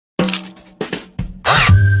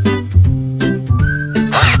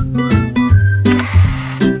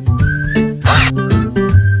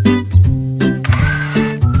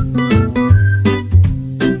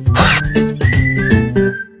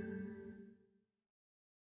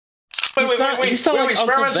Wait,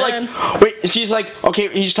 Spider-Man's Ben. like, wait, she's like, okay,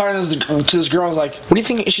 he's talking to this girl, and he's like, what do you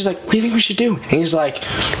think? She's like, what do you think we should do? And he's like,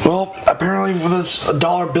 well, apparently this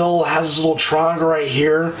dollar bill has this little triangle right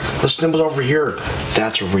here, the symbol's over here.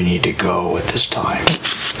 That's where we need to go at this time.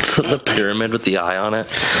 The pyramid with the eye on it.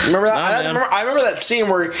 Remember that? I remember that scene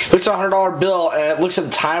where he looks at a $100 bill and it looks at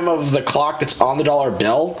the time of the clock that's on the dollar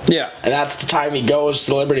bill. Yeah. And that's the time he goes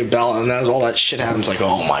to the Liberty Bell, and then all that shit happens. Like,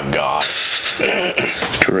 oh my god.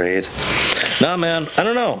 Great. Nah, man, I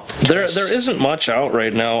don't know. There isn't much out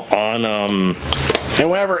right now on And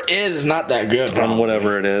whatever it is not that good. On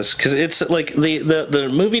whatever it is, because it's like the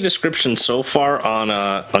movie description so far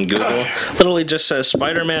on Google literally just says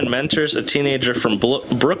Spider-Man mentors a teenager from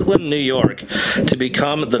Brooklyn, New York, to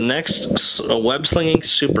become the next web-slinging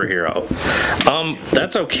superhero.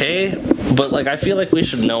 That's okay, but like I feel like we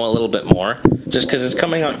should know a little bit more, just because it's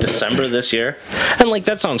coming out December this year, and like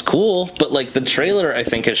that sounds cool, but like the trailer I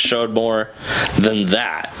think has showed more than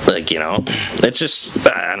that. Like, you know, it's just,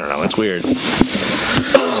 I don't know, it's weird.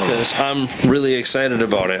 Because I'm really excited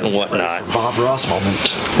about it and whatnot. Bob Ross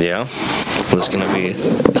moment. Yeah? There's gonna be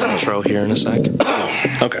intro here in a sec.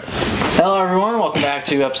 Okay. Hello everyone, welcome back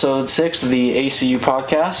to episode 6 of the ACU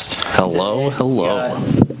podcast. Hello.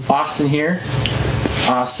 Austin here,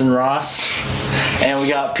 Austin Ross, and we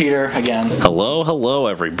got Peter again. Hello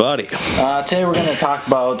everybody. Today we're going to talk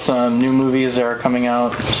about some new movies that are coming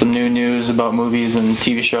out, some new news about movies and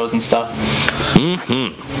TV shows and stuff.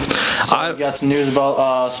 So we got some news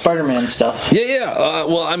about Spider-Man stuff. Yeah.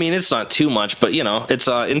 Well, I mean, it's not too much, but, you know, it's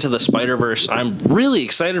Into the Spider-Verse. I'm really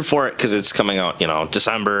excited for it because it's coming out, you know,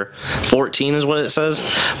 December 14 is what it says.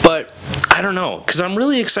 But I don't know, because I'm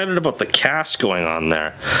really excited about the cast going on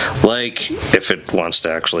there. Like, if it wants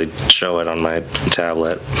to actually show it on my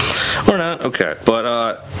tablet. Or not, okay.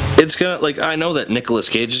 But it's gonna, like, I know that Nicolas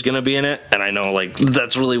Cage is gonna be in it, and I know, like,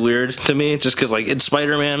 that's really weird to me, just because, like, it's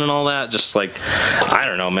Spider-Man and all that. Just, like, I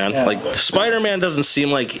don't know, man. Yeah. Like, Spider-Man doesn't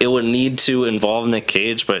seem like it would need to involve Nick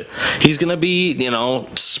Cage, but he's gonna be, you know,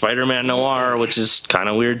 Spider-Man Noir, which is kind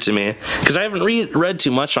of weird to me because I haven't read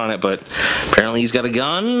too much on it, but apparently he's got a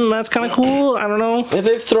gun. That's kind of cool. I don't know. If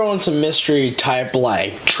they throw in some mystery type,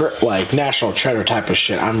 like National Treasure type of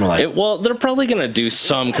shit, I'm like, well, they're probably gonna do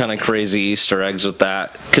some kind of crazy Easter eggs with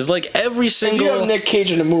that, because like every single, if you have Nick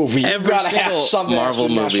Cage in a movie, you gotta have something Marvel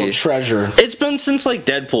movie, National Treasure. It's been since like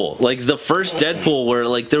Deadpool, like the first Deadpool, where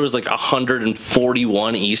like there was like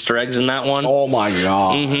 141 Easter eggs in that one. Oh my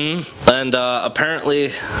god. And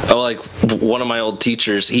apparently, like one of my old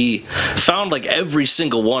teachers, he found like every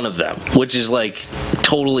single one of them, which is like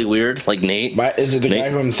totally weird. Like Nate. Is it the guy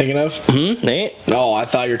who I'm thinking of? Nate? No, I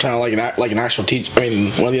thought you were talking like an actual teacher. I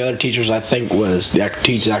mean, one of the other teachers I think was the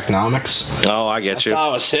teaches economics. Oh, I get you. I thought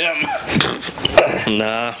it was him.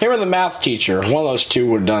 Nah. Him or the math teacher. One of those two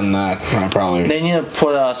would have done that. Probably. They need to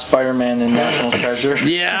put Spider-Man in National Treasure.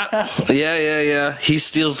 Yeah. He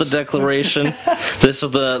steals the Declaration. This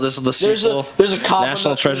is the sequel. There's a cop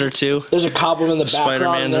National Treasure 2. There's a cop in the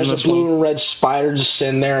background. And there's a blue and red spider just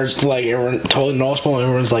sitting there. It's like everyone totally noticeable. And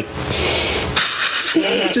everyone's like,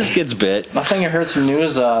 it just gets bit. I think I heard some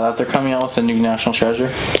news that they're coming out with a new National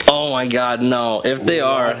Treasure. Oh my god, no. If they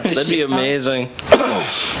are, that'd be amazing.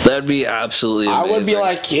 That'd be absolutely amazing. I would be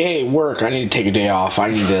like, hey, work, I need to take a day off.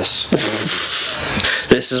 I need this.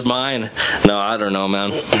 This is mine. No, I don't know,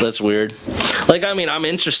 man. That's weird. Like, I mean, I'm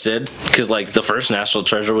interested because, like, the first National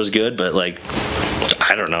Treasure was good, but, like,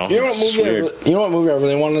 I don't know. You know what movie I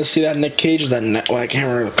really wanted to see? That Nick Cage, I can't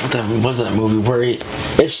remember what was that movie where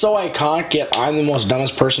it's so iconic, yet I'm the most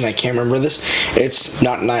dumbest person. I can't remember this. It's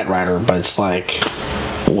not Knight Rider, but it's like,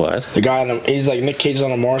 what? The guy he's like Nick Cage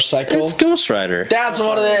on a motorcycle. It's Ghost Rider. That's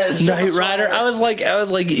what it is. Knight Rider. I was like,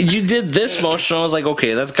 you did this motion. I was like,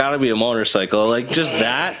 okay, that's got to be a motorcycle. Like just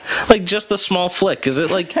that, like just the small flick. Is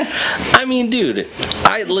it like? I mean, dude,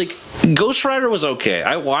 Ghost Rider was okay.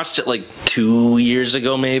 I watched it like 2 years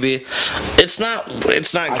ago, maybe. It's not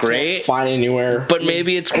great. Can't find anywhere. But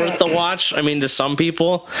maybe it's worth the watch. I mean, to some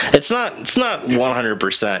people, it's not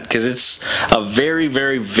 100% because it's a very,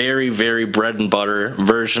 very, very, very bread and butter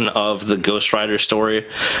version of the Ghost Rider story,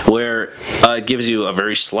 where it gives you a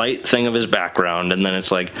very slight thing of his background, and then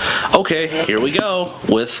it's like, okay, here we go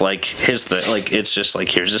with like his thing. Like it's just like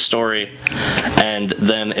here's his story, and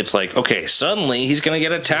then it's like, okay, suddenly he's gonna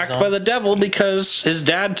get attacked by the devil because his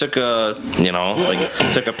dad took a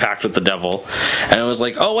pact with the devil, and it was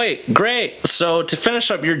like, oh wait, great, so to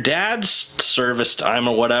finish up your dad's service time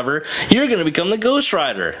or whatever, you're gonna become the Ghost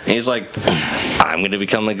Rider. And he's like, I'm gonna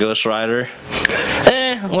become the Ghost Rider.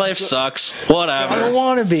 Life sucks, whatever. I don't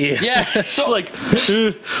want to be. Yeah, it's like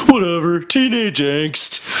whatever, teenage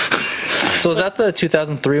angst. So is that the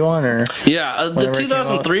 2003 one or? Yeah, the Whenever it came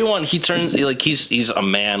 2003 one, he turns like he's a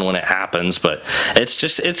man when it happens, but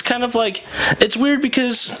it's kind of like it's weird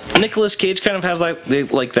because Nicolas Cage kind of has like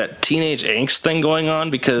that teenage angst thing going on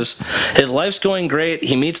because his life's going great.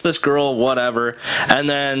 He meets this girl, whatever, and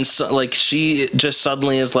then like she just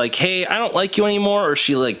suddenly is like, "Hey, I don't like you anymore," or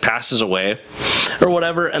she like passes away, or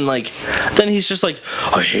whatever, and like then he's just like,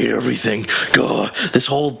 "I hate everything. God, this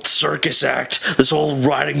whole circus act, this whole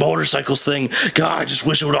riding motorcycles thing. God, I just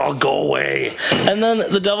wish it would all go away." And then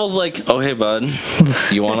the devil's like, "Oh, hey, bud,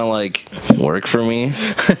 you want to like work for me?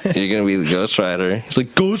 You're gonna be the Ghost Rider." He's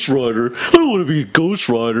like, "Ghost Rider? I don't want to be a Ghost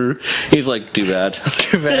Rider." He's like, "Too bad.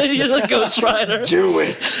 Too bad. You're the Ghost Rider. Do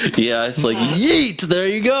it. Yeah, it's like, yeet, there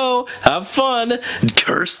you go. Have fun.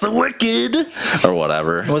 Curse the wicked. Or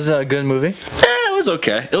whatever. Was it a good movie? It was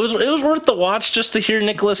okay. It was worth the watch just to hear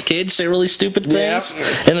Nicolas Cage say really stupid things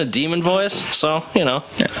in a demon voice. So, you know,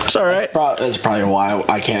 it's alright. That's probably why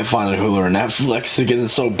I can't find a Hulu or Netflix because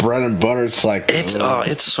it's so bread and butter. It's like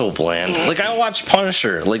It's so bland. Like I watched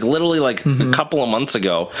Punisher like literally like a couple of months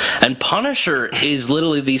ago, and Punisher is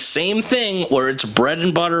literally the same thing where it's bread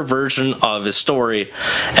and butter version of his story,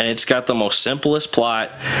 and it's got the most simplest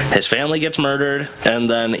plot. His family gets murdered, and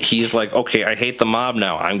then he's like, "Okay, I hate the mob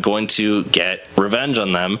now. I'm going to get revenge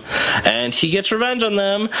on them," and he gets revenge on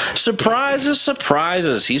them. Surprises,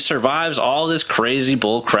 surprises. He survives all this crazy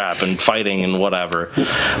bull crap and fighting and whatever.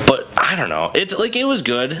 But I don't know. It's like it was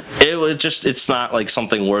good. It was just it's not like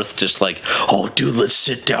something worth just like, "Oh, dude, let's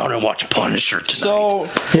sit down and watch Punisher tonight." So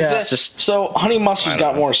Yeah. it's just so honey mustard's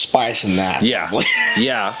got more spice than that. Yeah,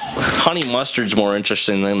 yeah. Honey mustard's more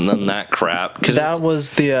interesting than that crap. Cause That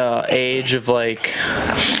was the age of like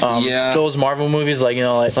those Marvel movies, like, you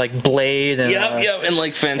know, like Blade and and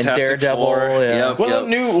like Fantastic Daredevil, Four. yeah. Yep,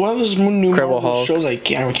 One of those new Incredible Marvel Hulk. shows, I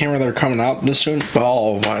can't remember they're coming out this soon.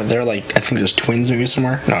 Oh, they're like, I think there's twins maybe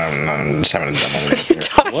somewhere. No, I'm just having a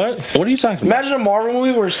double. What are you talking about? Imagine a Marvel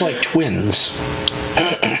movie where it's like twins.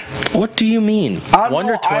 What do you mean?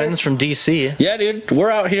 Wonder Twins from DC. Yeah, dude, we're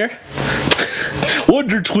out here.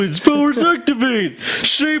 Wonder Twins powers activate.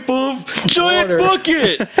 Shape of giant Water.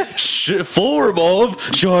 bucket. Form of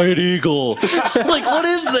giant eagle. Like, what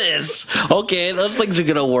is this? Okay, those things are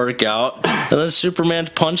gonna work out. And then Superman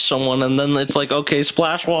punched someone, and then it's like, okay,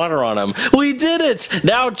 splash water on him. We did it.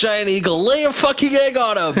 Now giant eagle, lay a fucking egg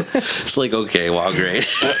on him. It's like, okay, wow, great.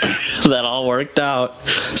 That all worked out.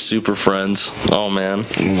 Super Friends. Oh man,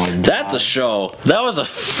 that's a show. That was a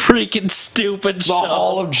freaking stupid show. The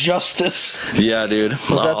Hall of Justice. Yeah, dude.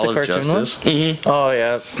 Was that the cartoon one? Mm-hmm. Oh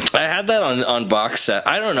yeah. I had that on box set.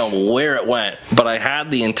 I don't know where it went, but I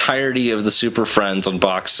had the entirety of the Super Friends on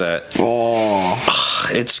box set. Oh.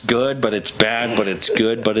 It's good, but it's bad, but it's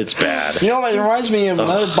good, but it's bad. You know, that reminds me of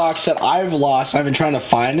another box set I've lost. I've been trying to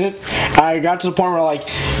find it. I got to the point where, like,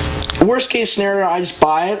 worst case scenario, I just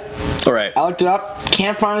buy it. All right. I looked it up.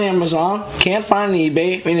 Can't find it on Amazon. Can't find it on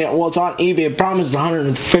eBay. I mean, well, it's on eBay. The problem is it's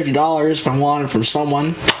 $150 if I want it from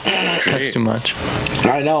someone. That's too much.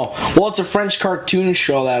 I know. Well, it's a French cartoon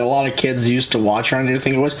show that a lot of kids used to watch around here. I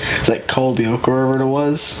think it was. It's like Code Lyoko or whatever it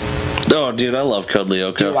was. Oh, dude, I love Code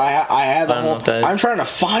Lyoko. Dude, I had the I don't know whole. what that is. I'm trying to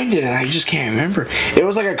find it and I just can't remember. It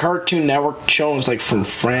was like a Cartoon Network show. It was like from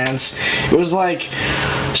France. It was like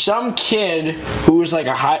some kid who was like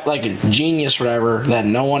a genius or whatever that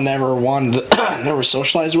no one ever wanted, never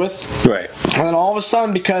socialized with. Right. And then all of a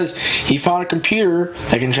sudden, because he found a computer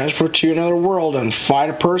that can transport to another world and fight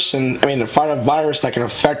a virus that can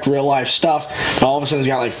affect real life stuff, and all of a sudden he's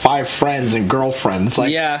got like 5 friends and girlfriends. It's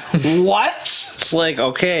like, Yeah. what? It's like,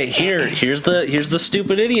 okay, here's the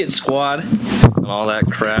stupid idiot squad and all that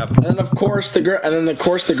crap. And then of course the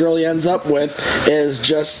girl he ends up with is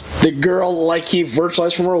just the girl like he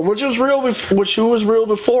virtualized from world, which was real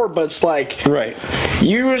before, but it's like, Right.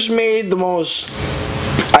 you just made the most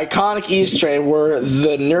iconic Easter egg where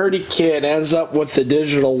the nerdy kid ends up with the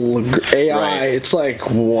digital AI. Right. It's like,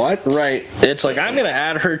 what? Right. It's like, I'm going to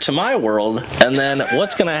add her to my world, and then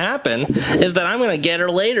what's going to happen is that I'm going to get her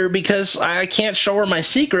later because I can't show her my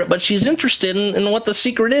secret, but she's interested in what the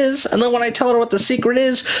secret is, and then when I tell her what the secret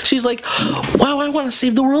is, she's like, wow, I want to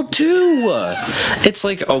save the world too. It's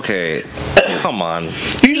like, okay, come on.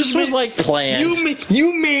 This was like planned.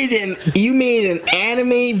 You made an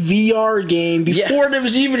anime VR game before it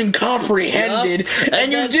was even comprehended, Yep.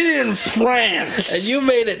 and you did it in France. And you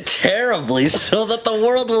made it terribly so that the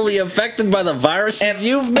world will be affected by the viruses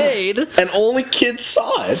you've made. And only kids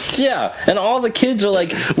saw it. Yeah, and all the kids are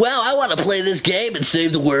like, wow, I want to play this game and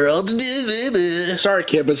save the world. Sorry,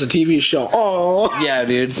 kid, but it's a TV show. Oh. Yeah,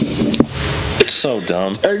 dude. So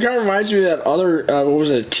dumb. It kind of reminds me of that other, what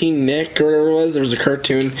was it, Teen Nick or whatever it was? There was a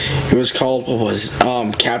cartoon. It was called, what was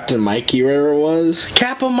it? Captain Mikey, whatever it was.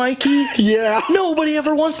 Kappa Mikey? Yeah. Nobody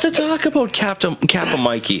ever wants to talk about Kappa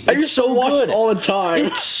Mikey. I used to watch it all the time.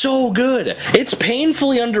 It's so good. It's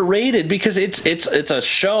painfully underrated because it's a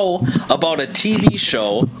show about a TV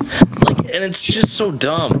show, like, and it's just so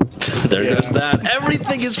dumb. There goes that.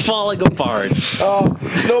 Everything is falling apart.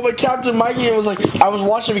 No, but Captain Mikey, it was like, I was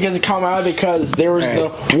watching it because it came out because there was the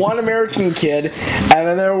one American kid, and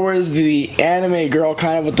then there was the anime girl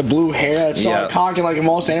kind of with the blue hair that started conking like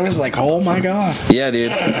most animes. Like, oh my god. Yeah,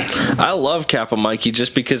 dude. I love Kappa Mikey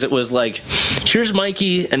just because it was like, here's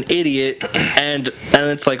Mikey, an idiot, and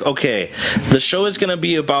it's like, okay, the show is gonna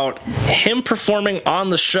be about him performing on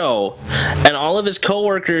the show, and all of his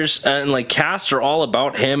coworkers and like cast are all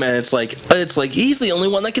about him, and it's like he's the only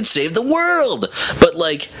one that can save the world. But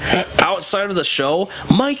like outside of the show,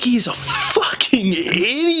 Mikey's a fucking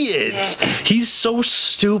idiot. He's so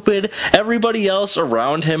stupid. Everybody else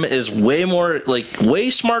around him is way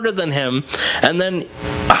smarter than him. And then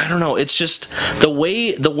I don't know, it's just the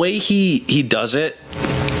way he does it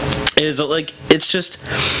is like,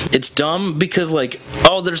 it's dumb because like,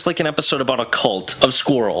 oh, there's like an episode about a cult of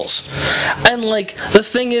squirrels, and like the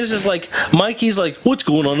thing is like Mikey's like, what's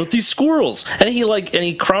going on with these squirrels, and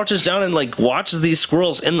he crouches down and like watches these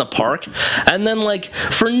squirrels in the park, and then like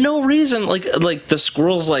for no reason like the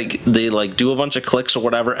squirrels like they like do a bunch of clicks or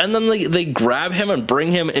whatever, and then they grab him and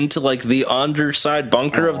bring him into like the underside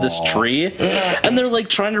bunker of this tree, and they're like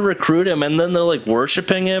trying to recruit him, and then they're like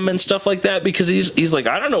worshiping him and stuff like that because he's like,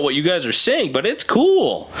 I don't know what you guys are saying, but it's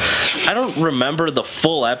cool. I don't remember the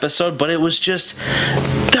full episode, but it was just,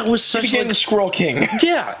 that was such became like the Squirrel King.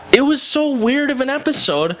 Yeah, it was so weird of an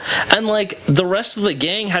episode, and like the rest of the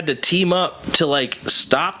gang had to team up to like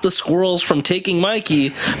stop the squirrels from taking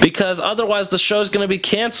Mikey because otherwise the show's gonna be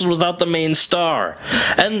canceled without the main star.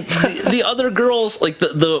 And the other girls, like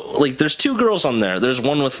like there's two girls on there. There's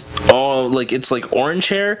one with it's like orange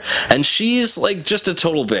hair, and she's like just a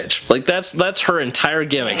total bitch. Like that's her entire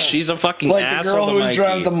gimmick. She's a fucking like asshole. The girl who was Mikey.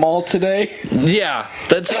 driving the mall today. Yeah,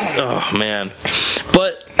 that's oh man.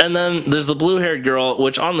 But and then there's the blue-haired girl,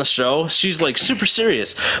 which on the show she's like super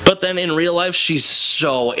serious, but then in real life she's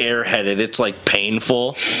so airheaded, it's like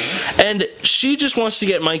painful, and she just wants to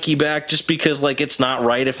get Mikey back just because like it's not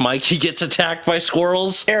right if Mikey gets attacked by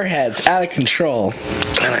squirrels. Airheads out of control.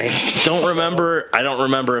 And I don't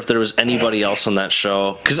remember if there was anybody else on that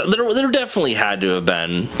show, because there definitely had to have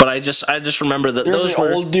been, but I just remember that those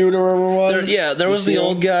were old dude or whatever it was. There was the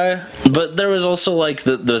old guy, but there was also like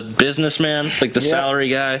the businessman, like the salary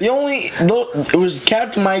guy. It was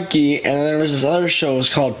Captain Mikey, and then there was this other show. It was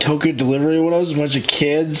called Tokyo Delivery. What was a bunch of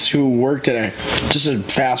kids who worked at a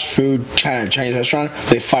fast food Chinese restaurant.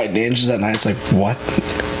 They fight ninjas at night. It's like, what?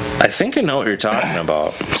 I think I know what you're talking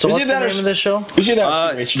about. So what's the name of this show?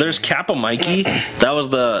 There's Kappa Mikey. That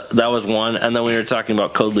was one, and then we were talking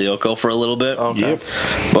about Code Lyoko for a little bit. Okay. Yep.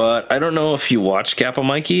 But I don't know if you watched Kappa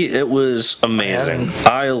Mikey. It was amazing.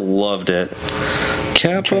 I loved it.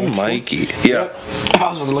 Kappa Mikey. Yeah. Yep. I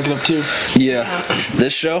was about to look it up too. Yeah.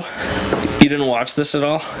 This show? You didn't watch this at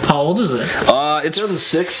all? How old is it? It's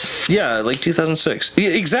 2006. Yeah, like 2006. Yeah,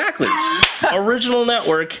 exactly. Original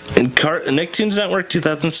network, Nicktoons Network,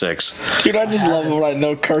 2006. Dude, I just love when I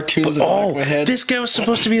know cartoons in the back of my head. This guy was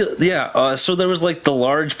supposed to be so there was like the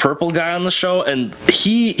large purple guy on the show, and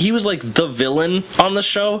he was like the villain on the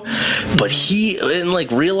show, but he in like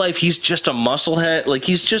real life he's just a musclehead. Like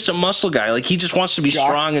he's just a muscle guy. Like he just wants to be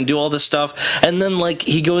strong and do all this stuff, and then like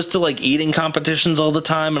he goes to like eating competitions all the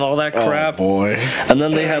time and all that crap. Oh boy. And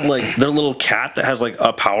then they had like their little cat that has like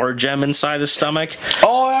a power gem inside his stomach.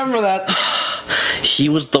 Oh, I remember that. He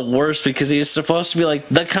was the worst because he was supposed to be like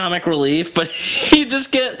the comic relief, but he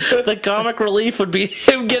just the comic relief would be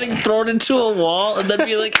him getting thrown into a wall and then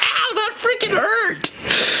be like, ow, that freaking hurt.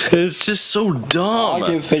 It's just so dumb. All I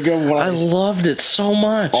can think of when I loved it so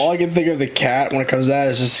much. All I can think of the cat when it comes out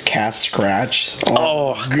is just Cat Scratch.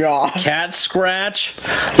 Oh god. Cat Scratch?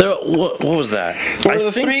 What was that?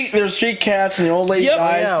 There's three cats and the old lady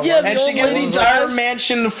dies. Yeah, and she gives the entire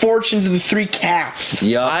mansion of fortune to the three cats.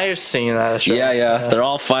 Yeah. I've seen that show. Yeah. They're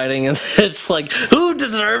all fighting, and it's like, who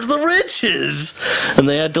deserves the riches? And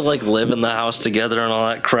they had to like live in the house together and all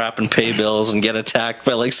that crap and pay bills and get attacked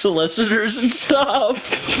by like solicitors and stuff.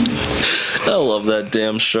 I love that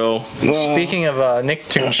damn show. Speaking of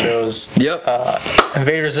Nicktoon shows, Yep.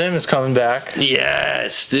 Invader Zim is coming back.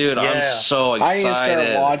 Yes, dude. I'm Yeah. so I need to excited.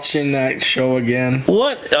 start watching that show again.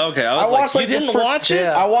 What? Okay, I was watched, like, you the didn't fir- watch it?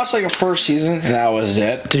 Yeah. I watched like a first season and that was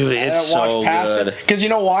it. Dude, it's so good. Because you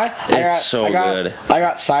know why? It's so good. I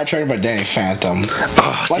got sidetracked by Danny Phantom.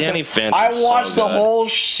 Oh, Like Danny Phantom. I watched so the good. whole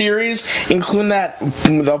series, including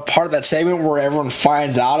the part of that segment where everyone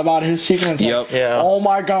finds out about his secret. And it's Yep. like, Yeah. oh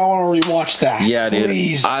my god, I want to rewatch that. Yeah, dude.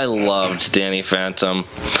 Please. I loved Danny Phantom.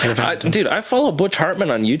 Dude, I follow Butch Hartman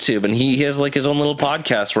on YouTube, and he has like his own little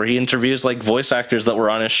podcast where he interviews like voice actors that were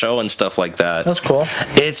on his show and stuff like that. That's cool.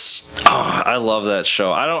 I love that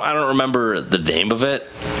show. I don't remember the name of it.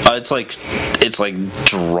 It's like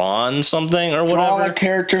Drawn something or whatever. All the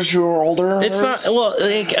characters who are older. It's not well.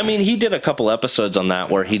 Like, I mean, he did a couple episodes on that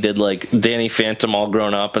where he did like Danny Phantom all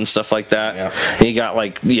grown up and stuff like that. Yeah. He got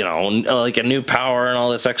like like a new power and all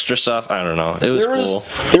this extra stuff. I don't know. It was cool.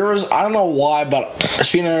 There was I don't know why, but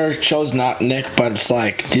speaking of shows, not Nick, but it's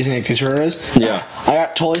like Disney Nick is. Yeah. I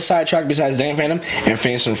got totally sidetracked besides Danny Phantom and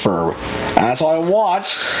Phineas and Ferb, and that's all I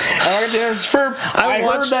watched. And I got Phineas and Ferb. I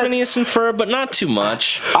watched Phineas and Ferb, but not too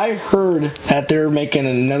much. I heard that they're making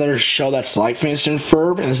another show that's like Phineas and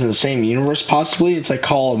Ferb, and it's in the same universe possibly. It's like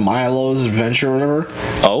called Milo's Adventure or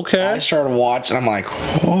whatever. Okay. I started watching. I'm like,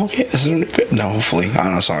 oh, okay, this is gonna be good. No, hopefully, I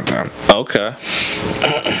don't know something like that. Okay.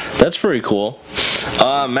 That's pretty cool.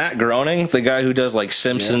 Matt Groening, the guy who does like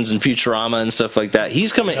Simpsons and Futurama and stuff like that,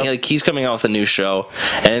 he's coming out with a new show,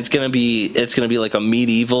 and it's gonna be like a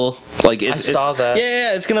medieval like I saw that.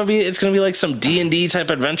 Yeah, it's gonna be like some D&D type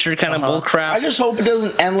adventure kind of bull crap. I just hope it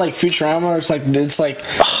doesn't end like Futurama. It's like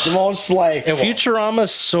the most like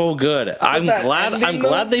Futurama's so good. I'm that glad ending,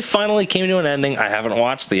 though? they finally came to an ending. I haven't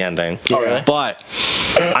watched the ending. Oh, really? But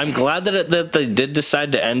I'm glad that they did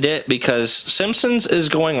decide to end it, because Simpsons is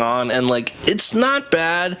going on and like it's not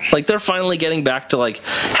bad. Like they're finally getting back to like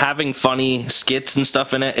having funny skits and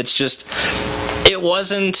stuff in it. It's just it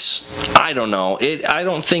wasn't, I don't know. I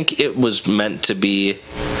don't think it was meant to be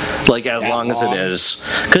like as long as it is,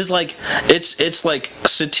 because like it's like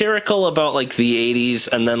satirical about like the 80s,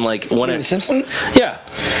 and then like when The Simpsons. yeah,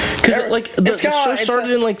 because like the kinda- show it's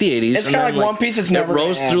started a- in like the 80s. it's and kinda then, like One Piece, it's never it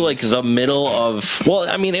rose gonna through end. like the middle of, well,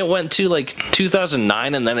 I mean, it went to like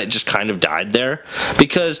 2009, and then it just kind of died there,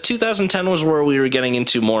 because 2010 was where we were getting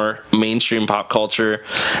into more mainstream pop culture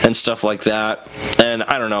and stuff like that. And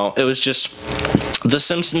I don't know, it was just the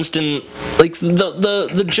Simpsons didn't like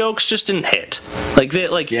the jokes just didn't hit. Like they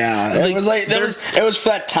like It was like it was for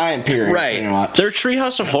that time period. right. pretty much. Their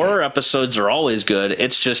Treehouse of Horror episodes are always good.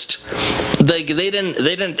 It's just they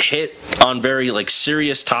didn't hit on very like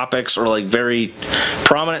serious topics or like very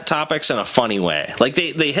prominent topics in a funny way. Like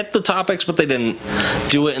they hit the topics, but they didn't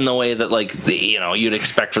do it in the way that like you'd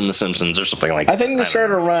expect from the Simpsons or something like that. I think they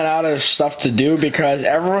started to run out of stuff to do because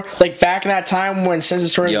everyone, like back in that time when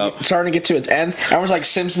Simpsons starting to get to its end, everyone's like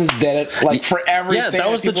Simpsons did it, like for everything. Yeah,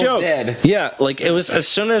 that was the people joke. Did. Yeah, like it was as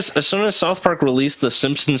soon as South Park released the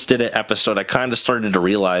Simpsons Did It episode, I kind of started to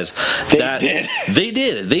realize that they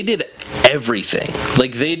did everything.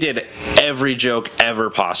 Like they did every joke ever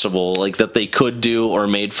possible, like that they could do or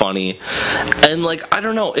made funny, and like I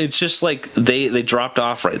don't know, it's just like they dropped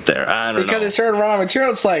off right there. I don't know, Because they started running out of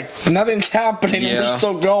material. It's like nothing's happening. And they're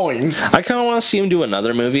still going. I kind of want to see them do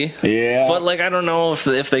another movie. Yeah. But like I don't know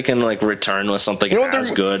if they can like return with something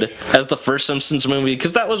as good as the first Simpsons movie,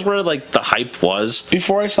 because that was where like the hype was.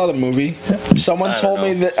 Before I saw the movie, someone told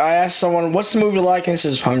me that I asked someone, "What's the movie like?" And it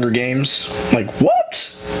says Hunger Games. I'm like,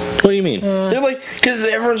 what? What do you mean? They're like, because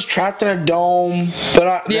everyone's trapped in a dome,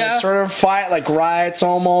 but they sort of fight like riots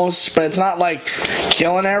almost, but it's not like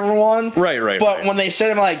killing everyone. Right. But when they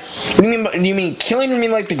said, I'm like, what do you mean? Do you mean killing? Or you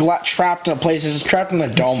mean like the trapped in a place? It's trapped in a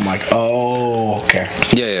dome. I'm like, oh, okay.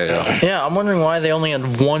 Yeah. Yeah, I'm wondering why they only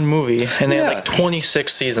had one movie and they had like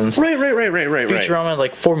 26 seasons. Right. Futurama had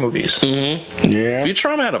like 4 movies. Mm-hmm. Yeah.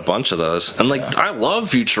 Futurama had a bunch of those, and like I love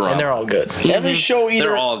Futurama, And they're all good. Every show either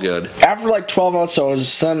they're all good. after like 12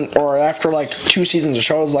 episodes, or after like 2 seasons of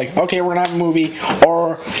shows, like, okay, we're gonna have a movie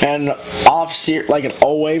or an like an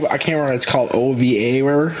OA. I can't remember what it's called, OVA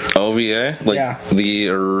or whatever. OVA, like the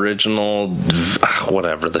original,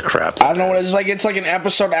 whatever the crap. I don't know what it is. Like it's like an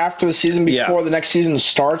episode after the season before the next season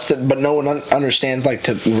starts, but no one understands like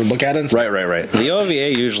to look at it. Right. The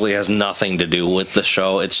OVA usually has nothing to do with the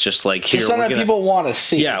show. It's just like here, something that people want to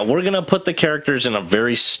see. Yeah, we're gonna put the characters in a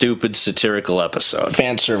very stupid satirical episode.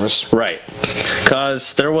 Fan service. Right.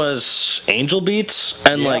 Because there was Angel Beats beats,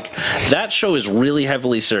 and like that show is really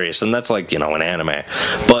heavily serious, and that's like, you know, an anime,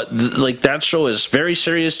 but like that show is very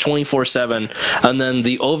serious 24/7, and then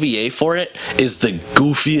the OVA for it is the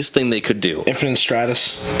goofiest thing they could do. Infinite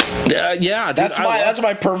Stratus. Yeah, dude, that's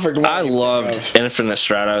my perfect one. I loved Infinite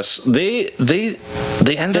Stratus. They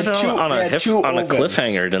ended on a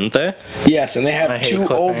cliffhanger, didn't they? Yes, and they have 2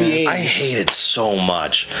 OVAs. I hate it so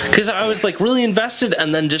much because I was like really invested,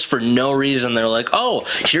 and then just for no reason they're like, "Oh,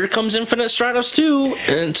 here comes Infinite Stratus 2."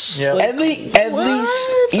 And it's like, at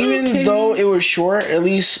least, even though it was short, at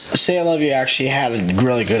least Say I Love You actually had a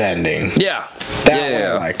really good ending. Yeah, that one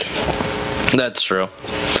I like. That's true.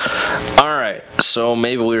 All right, so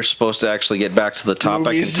maybe we were supposed to actually get back to the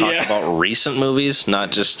topic and talk about recent movies,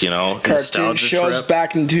 not just, you know, cartoon nostalgia shows trip.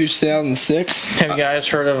 back in 2006. Have you guys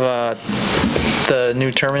heard of the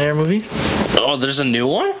new Terminator movie? Oh, there's a new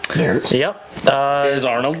one? Yep. Is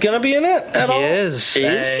Arnold gonna be in it at all? He is. Is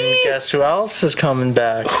and he? Guess who else is coming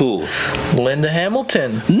back? Who? Linda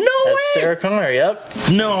Hamilton. No As way! Sarah Connor, yep.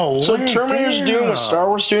 No So way, Terminator's doing what Star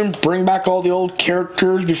Wars doing, bring back all the old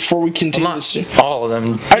characters before we continue Not this. all of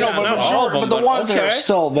them. I know, Yeah, but, not all of them, but the but ones that are okay.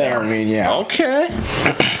 still there, I mean, yeah. Okay.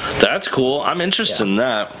 That's cool. I'm interested in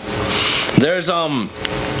that. There's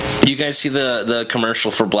you guys see the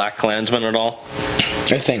commercial for Black Klansman at all?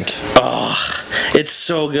 I think. Oh, it's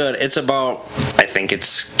so good. It's about, I think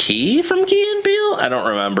it's Key from Key and Peele. I don't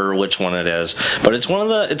remember which one it is, but it's one of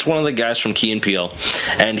the guys from Key and Peele,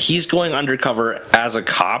 and he's going undercover as a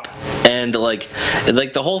cop, and like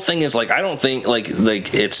the whole thing is like, I don't think like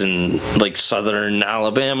it's in like southern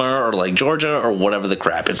Alabama or like Georgia or whatever the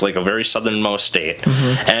crap. It's like a very southernmost state,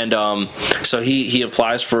 and so he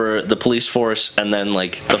applies for the police force, and then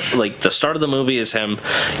the start of the movie is him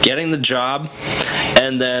getting the job.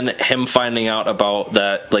 And then him finding out about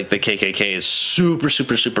that, like the KKK is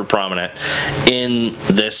super prominent in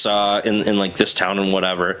this in like this town and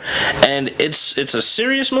whatever. And it's a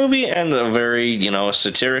serious movie and a very, you know,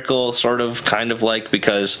 satirical sort of kind of like,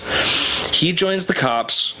 because he joins the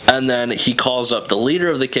cops and then he calls up the leader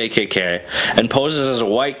of the KKK and poses as a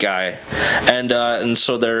white guy, and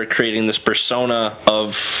so they're creating this persona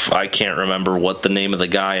of, I can't remember what the name of the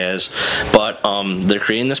guy is, but they're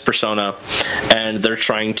creating this persona, and they're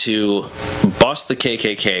trying to bust the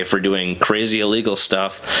KKK for doing crazy illegal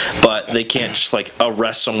stuff, but they can't just like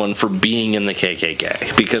arrest someone for being in the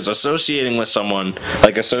KKK, because associating with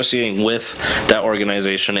that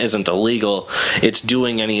organization isn't illegal. It's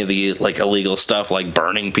doing any of the like illegal stuff, like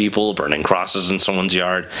burning people, burning crosses in someone's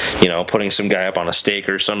yard, you know, putting some guy up on a stake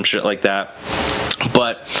or some shit like that.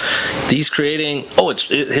 But he's creating,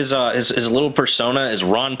 his little persona is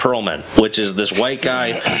Ron Perlman, which is this white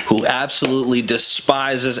guy who absolutely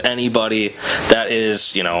despises anybody that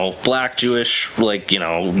is, you know, black, Jewish, like, you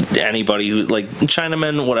know, anybody who, like,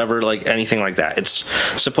 Chinaman, whatever, like, anything like that. It's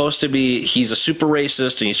supposed to be, he's a super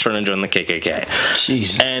racist and he's trying to join the KKK.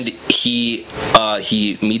 Jesus. And he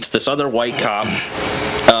meets this other white cop,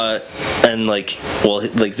 and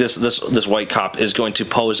this white cop is going to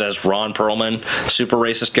pose as Ron Perlman, super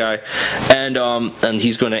racist guy, and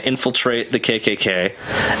he's going to infiltrate the KKK,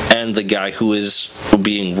 and the guy who is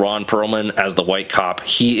being Ron Perlman as the white cop,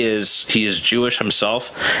 he is Jewish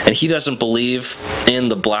himself, and he doesn't believe in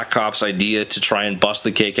the black cop's idea to try and bust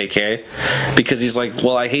the KKK, because he's like,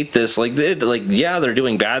 well, I hate this, yeah, they're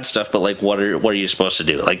doing bad stuff, but like, what are you supposed to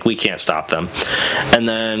do? Like, we can't stop them. And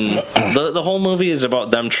then the whole movie is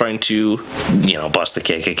about them trying to, you know, bust the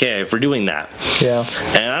KKK for doing that. Yeah.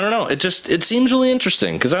 And I don't know, it seems really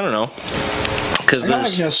interesting, because I don't know, because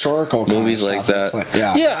there's like historical movies like that.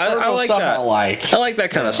 I like stuff that. I like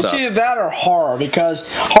that kind of stuff. It's either that or horror, because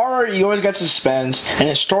horror, you always get suspense, and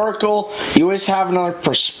historical, you always have another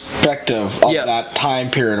perspective of that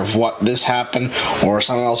time period of what this happened or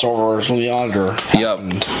something else over yonder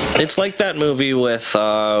happened. It's like that movie with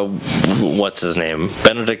what's his name,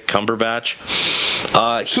 Benedict Cumberbatch.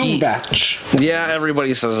 Cumberbatch. Yeah,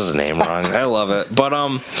 everybody says his name wrong. I love it. But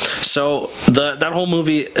so that whole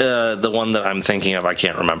movie, the one that I'm thinking of, I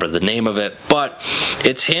can't remember the name of it, but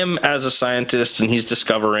it's him as a scientist, and he's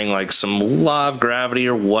discovering like some law of gravity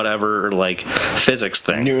or whatever, or like physics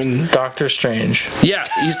thing. Newton. Doctor Strange. Yeah,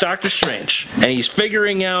 he's Doctor Strange, and he's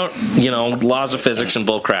figuring out, you know, laws of physics and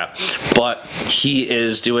bullcrap, but he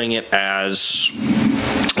is doing it as,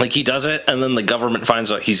 like, he does it, and then the government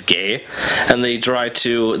finds out he's gay, and they try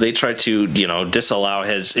to you know, disallow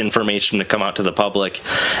his information to come out to the public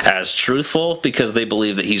as truthful, because they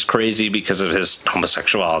believe that he's crazy because of his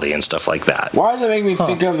homosexuality and stuff like that. Why does it make me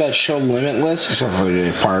think of that show Limitless, except for the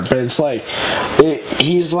gay part? But it's like,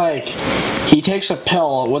 he takes a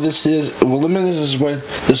pill. What this is, Limitless is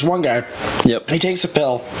with this one guy. Yep. He takes a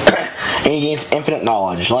pill, and he gains infinite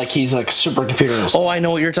knowledge, like he's like a supercomputer. Oh, I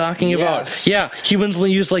know what you're talking about. Yes. Yeah, humans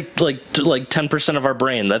only use like 10% of our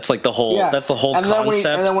brain. That's like the whole. That's the whole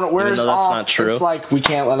concept. And then when it wears even though that's off, not true. it's like we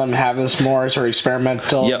can't let him have this more. It's sort of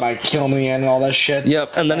experimental. Yep. Might kill him in the end and all that shit.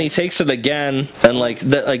 Yep, and then he takes it again, and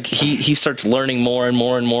he starts learning more and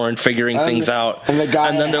more and more and figuring things out. And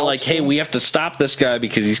then they're like, "Hey, we have to stop this guy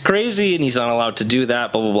because he's crazy and he's not allowed to do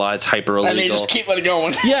that." Blah blah blah. It's hyper illegal. And they just keep letting it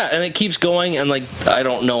going. Yeah, and it keeps going, and like I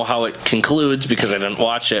don't know how it concludes because I didn't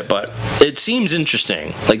watch it, but it seems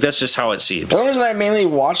interesting. Like that's just how it seems. The only reason I mainly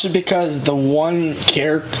watched it because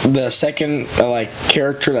the second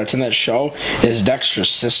character that's in that show is Dexter's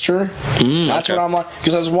sister. That's okay. what I'm like,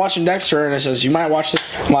 because I was watching Dexter and it says you might watch this.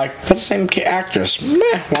 I'm like, that's the same actress.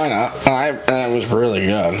 Meh, why not? And it was really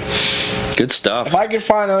good. Good stuff. If I could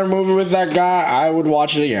find another movie with that guy, I would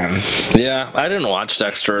watch it again. Yeah, I didn't watch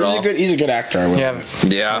Dexter at all. He's a good actor.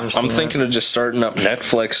 Yeah, I'm thinking of just starting up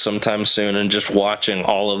Netflix sometime soon and just watching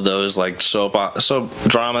all of those like soap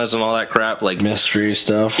dramas and all that crap, like mystery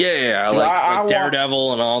stuff. Yeah, like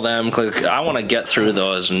Daredevil and all them. Like, I want to get through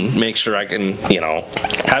those and make sure I can,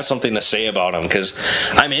 have something to say about them because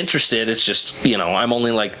I'm interested. It's just, I'm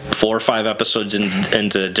only like 4 or 5 episodes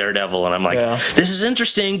into Daredevil, and I'm like, this is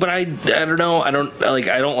interesting, but I don't know. I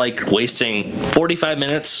don't like wasting 45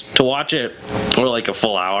 minutes to watch it, or like a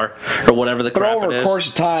full hour, or whatever the crap it is. But over a course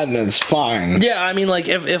of time, then it's fine. Yeah, I mean, like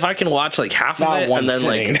if I can watch like half of it, and then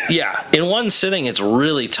sitting. in one sitting, it's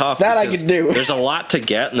really tough. That I could do. There's a lot to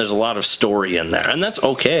get, and there's a lot of story in there, and that's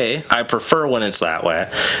okay. I prefer when it's that way,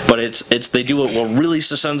 but they do a really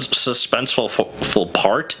suspenseful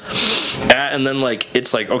part, and then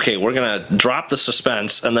it's like, okay, we're gonna drop the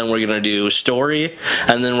suspense, and then we're gonna do story,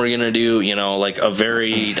 and then we're gonna do like a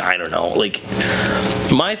very, I don't know, like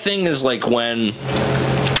my thing is like when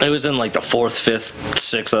it was in like the 4th, 5th,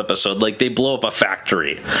 6th episode, like they blow up a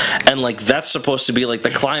factory, and like that's supposed to be like the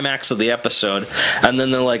climax of the episode, and then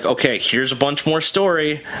they're like, okay, here's a bunch more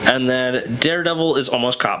story, and then Daredevil is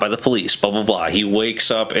almost caught by the police, blah blah blah. He wakes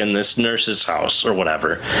up in this nurse's house or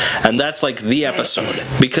whatever, and that's like the episode,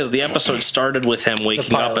 because the episode started with him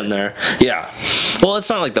waking up in there. Yeah, well, it's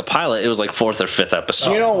not like the pilot, it was like 4th or 5th episode.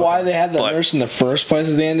 Do you know why they had the nurse in the first place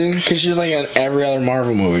as the ending? Because she was like in every other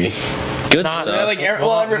Marvel movie. Good stuff.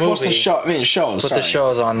 Most of the shows. But the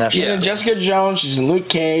shows on Netflix. She's in Jessica Jones. She's in Luke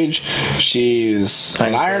Cage. She's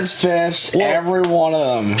in Iron Fist. Every one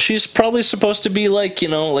of them. She's probably supposed to be like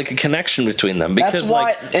like a connection between them, because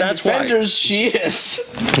that's Defenders she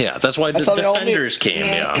is. Yeah, that's why Defenders came.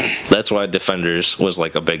 Yeah, that's why Defenders was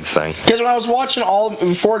like a big thing. Because when I was watching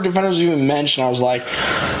before Defenders was even mentioned, I was like,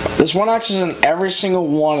 there's one actress in every single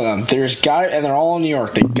one of them. And they're all in New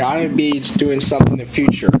York. They gotta be doing something in the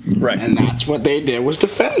future. Right. And that's what they did was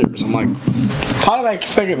Defenders. I'm like, how did I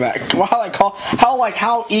think of that?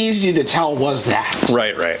 How easy to tell was that?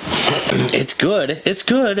 Right. It's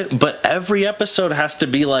good, but every episode has to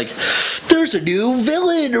be like, there's a new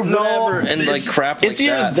villain or whatever, and like crap like that. It's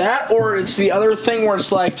either that or it's the other thing where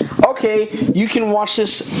it's like, okay, you can watch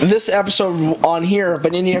this episode on here,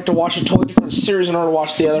 but then you have to watch a totally different series in order to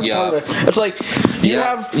watch the other part of it. It's like you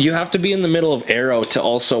have to be in the middle of Arrow to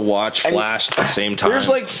also watch Flash at the same time. There's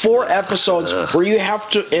like 4 episodes where you have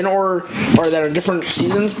to, in order, or that are different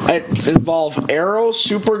seasons, involve Arrow,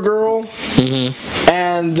 Supergirl,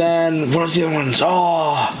 and then what are the other ones?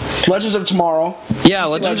 Oh, Legends of Tomorrow. Yeah,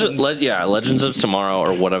 Legends of Tomorrow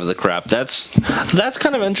or whatever the crap. That's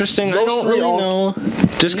kind of interesting. I don't really know,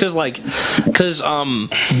 just because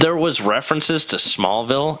there was references to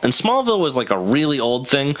Smallville, and Smallville was like a really old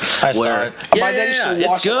thing. I saw it.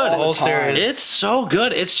 It's good. The whole series. It's so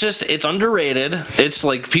good. It's underrated. It's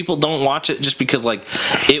like people don't watch it just because like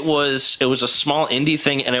it was a small indie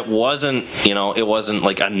thing, and it wasn't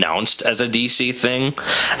like announced as a DC thing,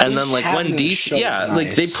 and then like when DC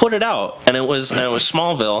like they put it out, and it was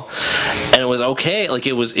Smallville, and it was okay. Like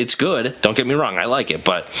it's good. Don't get me wrong, I like it,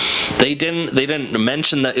 but they didn't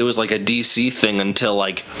mention that it was like a DC thing until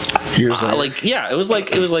like years later. It was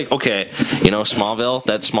like okay, Smallville,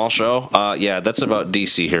 that small show, that's about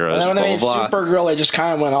DC heroes. And when they made Supergirl, they just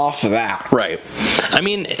kind of went off of that. Right. I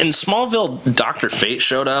mean, in Smallville, Dr. Fate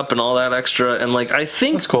showed up and all that extra, and like I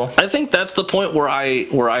think that's cool. I think that's the point where I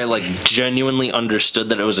like genuinely understood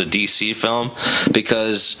that it was a DC film,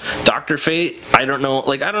 because Dr. Fate, I don't know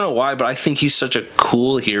why, but I think he's such a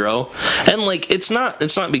cool hero, and like it's not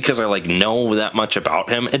because I like know that much about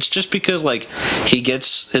him. It's just because like he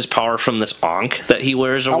gets his power from this ankh that he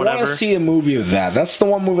wears or whatever. I want to see a movie of that. That's the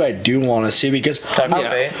one movie I do want to see, because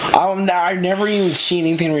I've never even seen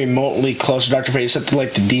anything remotely close to Dr. Fate except to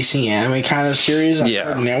like the DC DC anime kind of series on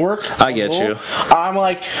Cartoon Network. I get you. I'm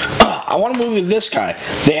like, I want a movie with this guy.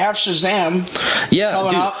 They have Shazam. Yeah,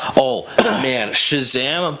 dude. Out. Oh man,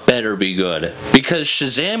 Shazam better be good because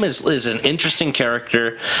Shazam is an interesting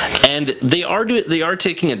character, and they are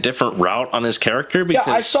taking a different route on his character. Because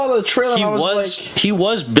I saw the trailer. He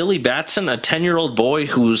was Billy Batson, a 10-year-old boy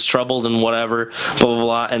who's troubled and whatever, blah blah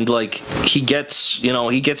blah, and like he gets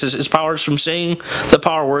his powers from saying the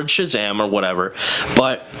power word Shazam or whatever.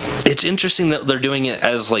 But it's interesting that they're doing it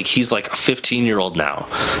as like he's like a 15-year-old now,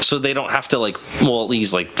 so they don't have to like. Well,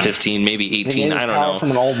 he's like 15, maybe 18. I don't know.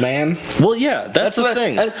 From an old man. Well, yeah, that's the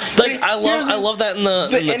thing. Like I love that in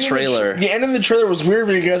the trailer. The end of the trailer was weird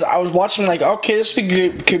because I was watching like, okay, this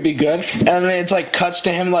could be good, and then it's like cuts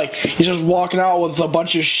to him like he's just walking out with a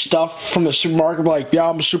bunch of stuff from the supermarket, like, yeah,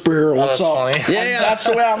 I'm a superhero. What's up? Funny. Yeah, that's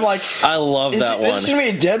the way I'm like. I love that one. Is this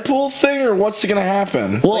gonna be a Deadpool thing or what's gonna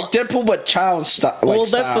happen? Well, like Deadpool but child style. Well,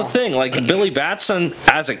 that's the thing. Like Billy Batson,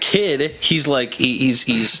 as a kid, he's like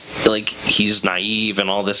he's naive and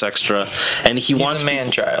all this extra, and he's wants a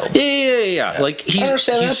man-child. Yeah. Like I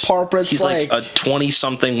understand that part, but he's like a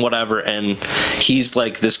 20-something whatever, and he's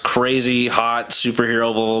like this crazy hot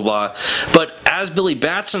superhero, blah blah blah. But as Billy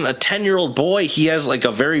Batson, a 10-year-old boy, he has like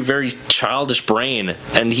a very very childish brain,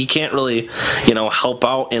 and he can't really help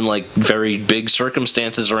out in like very big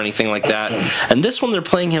circumstances or anything like that. And this one they're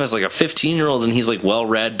playing him as like a 15-year-old, and he's like well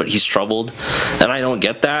read, but he's troubled, and I don't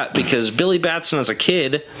get that because Billy Batson as a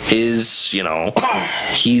kid is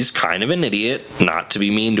he's kind of an idiot, not to be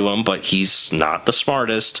mean to him, but he's not the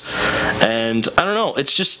smartest, and I don't know,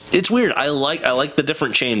 it's weird. I like the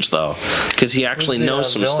different change though, because he actually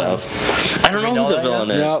knows some villain? Stuff. I don't know who the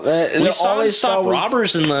villain is. No, we saw him stop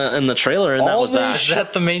robbers in the trailer, and that was that. Is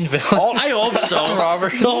that the main villain? I hope so.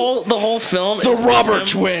 Robbers. The whole film. The Robber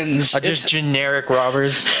twins. Just generic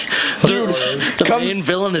robbers. Dude, the main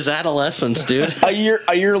villain is adolescence, dude. A year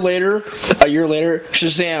later,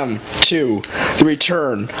 Shazam 2: The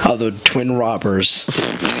Return of the Twin Robbers.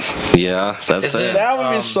 Yeah, that's it. That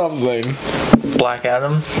would be something. Black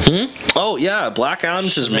Adam. Oh yeah, Black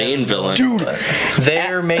Adam's his main villain. Dude,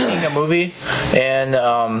 they're making a movie, and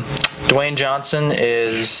Dwayne Johnson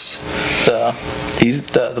is the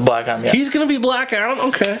Black Adam. Yeah. He's gonna be Black Adam.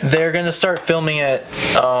 Okay. They're gonna start filming it.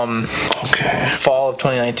 Fall of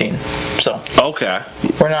 2019. So. Okay.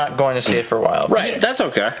 We're not going to see it for a while. Right. That's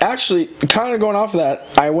okay. Actually, kind of going off of that,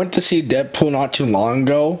 I went to see Deadpool not too long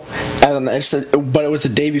ago, and but it was the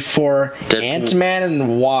day before Ant-Man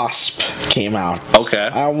and Wasp came out. Okay.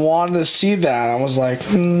 I wanted to see that. I was like,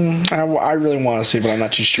 I really want to see it, but I'm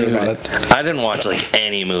not too sure about it. I didn't watch like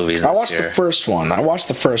any movies. I watched the first one. I watched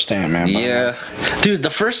the first Ant-Man. Yeah, dude,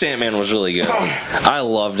 the first Ant-Man was really good. I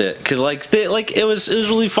loved it because it was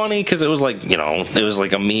really funny because it was like it was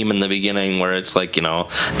like a meme in the beginning where it's like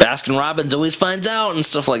Baskin Robbins always finds out and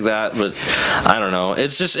stuff like that. But I don't know.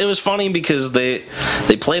 It was funny because they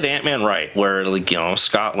played Ant-Man right, where like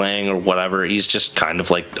Scott Lang or whatever, he's just kind of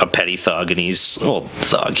like a petty thug, and he's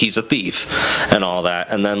a thief and all that,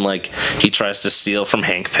 and then like he tries to steal from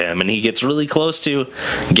Hank Pym, and he gets really close to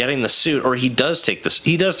getting the suit, or he does take the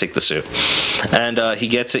suit, and he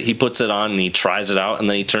gets it, he puts it on, and he tries it out, and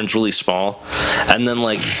then he turns really small, and then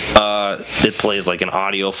like it plays like an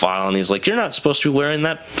audio file, and he's like, you're not supposed to be wearing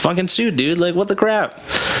that fucking suit, dude, like what the crap.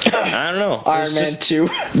 I don't know. Iron Man 2.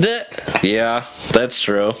 Yeah, that's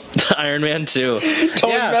true. Iron Man 2. Tony's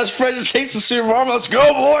best friend just takes the suit from him. Let's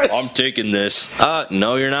go, boys. I'm taking this.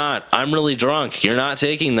 No, you're not. I'm really drunk. You're not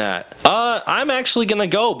taking that. I'm actually gonna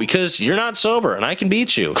go because you're not sober and I can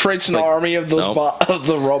beat you. Creates an army of those of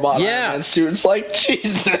the robot Iron Man suits. Like,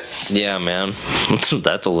 Jesus. Yeah, man.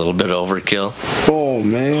 That's a little bit overkill. Oh,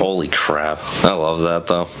 man. Holy crap. I love that,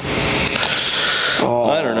 though. Oh,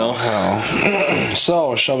 I don't know.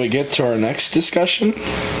 So, shall we get to our next discussion?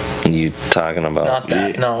 You talking about? Not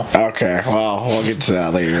that, no. Okay, well, we'll get to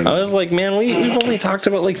that later. I was like, man, we've only talked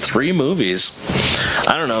about like 3 movies.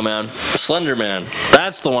 I don't know, man. Slender Man.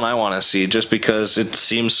 That's the one I want to see just because it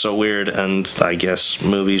seems so weird, and I guess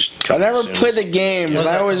movies. I never played the game, but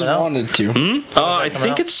I always wanted to. I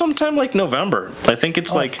think it's sometime like November. I think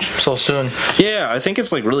it's like so soon. Yeah, I think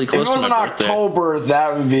it's like really close to my birthday. If it was in October,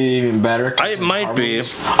 that would be even better. It might be.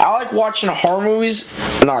 I like watching horror movies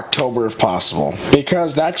in October if possible,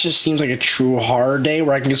 because that just seems like a true horror day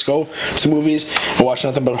where I can just go to the movies and watch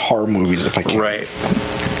nothing but horror movies if I can. Right.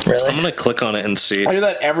 Really? I'm gonna click on it and see. I do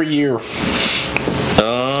that every year.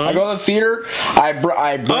 I I go to the theater. I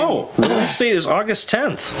bring. Oh, release date is August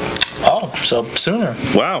 10th. Oh, so sooner.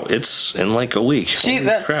 Wow, it's in like a week. See Holy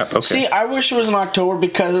that? crap. Okay. See, I wish it was in October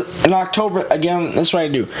because in October, again, that's what I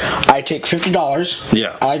do. I take $50.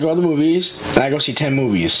 Yeah. I go to the movies and I go see 10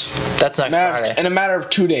 movies. That's next Friday. In a matter of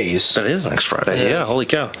 2 days. That is next Friday. Yeah. Holy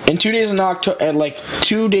cow. In 2 days in October, and like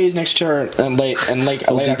 2 days next year, and late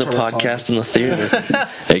We'll do the podcast in the theater.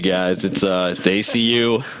 Hey guys, it's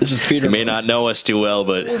ACU. This is theater. You may not know us too well,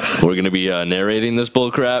 but we're gonna be narrating this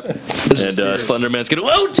bullcrap, and Slenderman's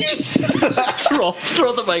gonna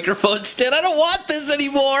throw the microphone stand. I don't want this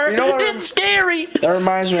anymore. You know what? It's scary. That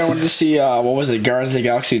reminds me, I wanted to see what was it, Guardians of the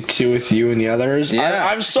Galaxy 2 with you and the others. Yeah.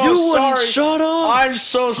 I'm so You sorry. wouldn't shut up. I'm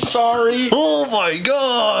so sorry. Oh my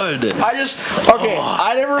god.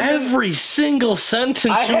 I never. Every single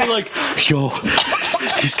sentence you were like, yo,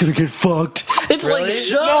 he's gonna get fucked. It's Really? like,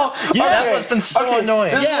 shut No, up. Yeah, that must have been so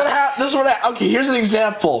annoying. This is what happened. Okay, here's an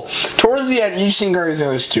example. Towards the end, you've seen Guardians of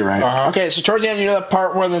the Galaxy 2, right? Uh-huh. Okay, so towards the end, you know that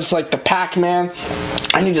part where it's like the Pac-Man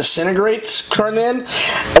and he disintegrates toward the end?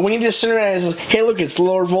 And when he disintegrates, it's like, hey, look, it's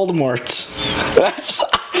Lord Voldemort. That's...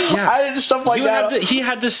 Yeah. I did stuff like that. He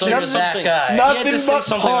had to say you're that something. guy. He Nothing had to say but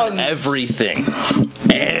something on puns. everything.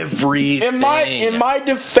 Everything. In my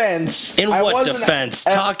defense, In I what wasn't- defense?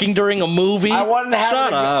 Talking during a movie? I wasn't having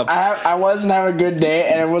Shut up. I wasn't having a good day,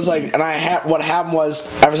 and it was like, and what happened was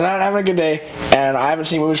I was not having a good day, and I haven't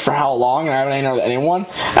seen movies for how long, and I haven't hanged out with anyone,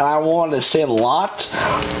 and I wanted to say a lot,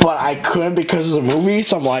 but I couldn't because of the movie.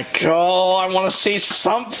 So I'm like, oh, I want to say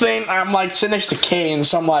something. I'm like sitting next to Kane,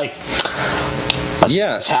 so I'm like,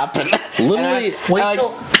 Yeah. this happened. Literally, Wait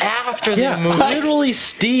till after the movie. literally,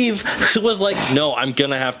 Steve was like, "No, I'm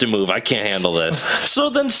gonna have to move. I can't handle this." So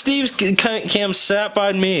then Steve Cam sat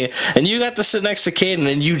by me, and you got to sit next to Caden,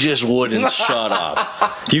 and you just wouldn't shut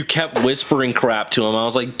up. You kept whispering crap to him. I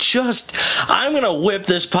was like, I'm gonna whip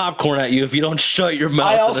this popcorn at you if you don't shut your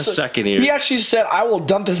mouth in a second here." He actually said, "I will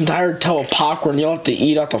dump this entire tub of popcorn. You'll have to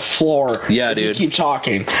eat off the floor." Yeah, if dude. You keep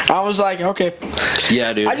talking. I was like, okay.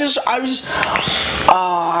 Yeah, dude. I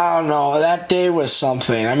don't know. That day was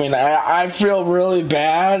something. I mean, I feel really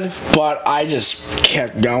bad, but I just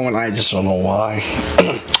kept going. I just don't know why.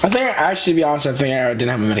 I think, actually, to be honest, I think I didn't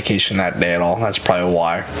have a medication that day at all. That's probably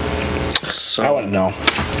why. So, I wouldn't know.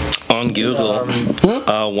 on Google,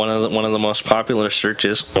 one of the most popular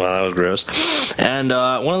searches. Well, that was gross. And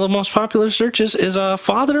one of the most popular searches is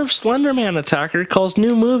father of Slenderman attacker calls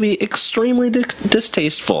new movie extremely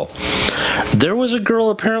distasteful. There was a girl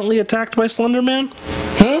apparently attacked by Slenderman.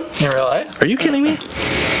 In real life? Are you kidding me?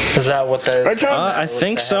 Is that what that is? I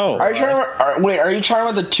think so. Are you talking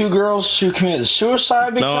about the two girls who committed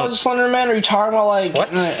suicide because of Slenderman? Or are you talking about like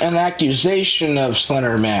an accusation of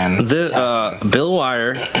Slenderman? Bill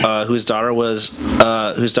Wire, whose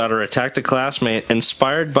daughter attacked a classmate,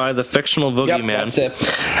 inspired by the fictional boogeyman,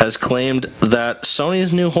 has claimed that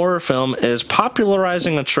Sony's new horror film is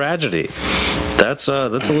popularizing a tragedy. That's a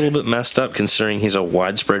little bit messed up considering he's a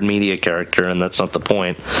widespread media character, and that's not the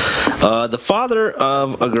point. The father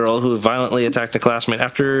of a girl who violently attacked a classmate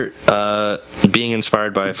after being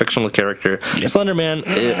inspired by a fictional character, Slenderman,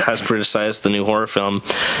 has criticized the new horror film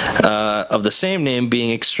of the same name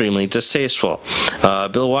being extremely distasteful.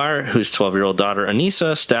 Bill Wire, whose 12-year-old daughter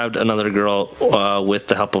Anissa stabbed another girl with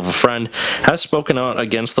the help of a friend, has spoken out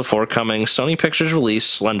against the forthcoming Sony Pictures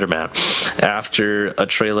release Slenderman after a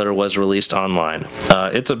trailer was released online.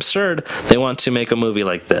 It's absurd. They want to make a movie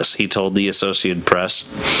like this, he told the Associated Press.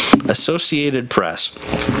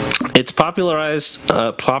 It's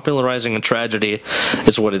popularizing a tragedy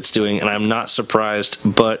is what it's doing, and I'm not surprised,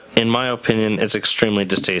 but in my opinion, it's extremely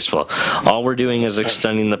distasteful. All we're doing is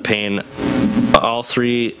extending the pain.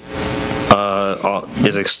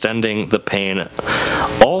 Is extending the pain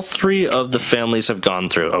all three of the families have gone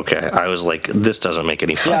through. Okay, I was like, this doesn't make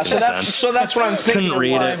any fucking sense. So that's what I'm thinking. Couldn't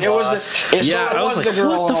read it. I was like,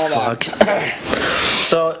 what the fuck?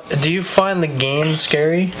 So, do you find the game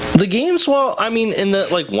scary? The games, well, I mean, in the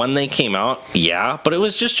when they came out, yeah, but it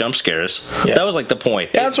was just jump scares. Yeah. That was like the point.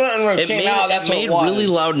 Yeah, that's when it came out. That's what it was. It made really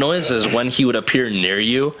loud noises when he would appear near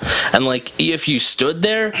you, and like if you stood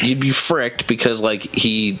there, you'd be fricked because like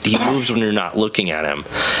he moves when you're not looking at him,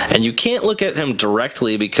 and you can't look at him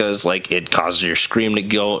directly because like it causes your screen to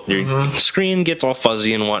go, your screen gets all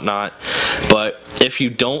fuzzy and whatnot. But if you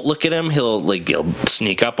don't look at him, he'll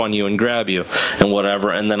sneak up on you and grab you and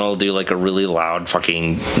whatever, and then he'll do like a really loud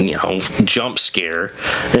fucking jump scare.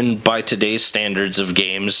 And by today's standards of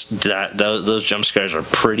games, those jump scares are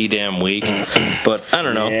pretty damn weak. But I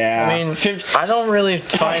don't know. Yeah. I mean, I don't really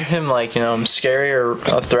find him scary or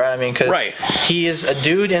a threat. I mean, because he is a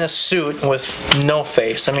dude in a suit with no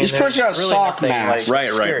face. I mean, He's pretty much got a sock mask.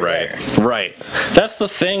 Right. That's the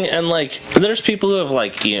thing, and like, there's people who have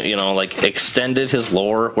like, you know, like extended his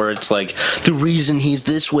lore where it's like the reason he's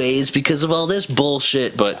this way is because of all this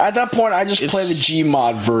bullshit. But at that point, I just play the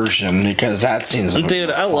Gmod version because that seems. Dude,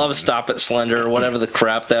 I love Stop It Slender or whatever the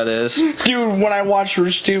crap that is. Dude, when I watch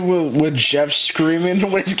Rich Dude with Jeff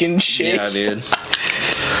screaming when he's getting chased. Yeah, dude.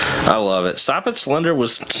 I love it. Stop It Slender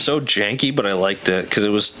was so janky, but I liked it because it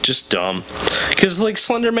was just dumb. Because, like,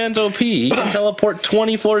 Slender Man's OP. He can teleport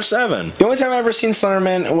 24/7. The only time I've ever seen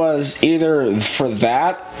Slenderman was either for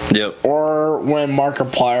that or when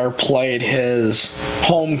Markiplier played his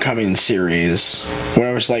Homecoming series. When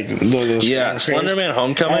it was like those Slenderman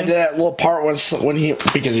Homecoming. And that little part when he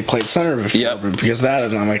because he played Slender before, because of that,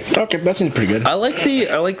 and I'm like, okay, that seems pretty good. I like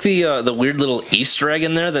the weird little Easter egg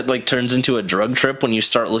in there that like turns into a drug trip when you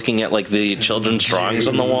start looking at like the children's drawings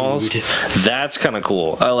on the walls. That's kind of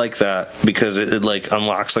cool. I like that because it like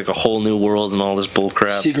unlocks like a whole new world and all this bull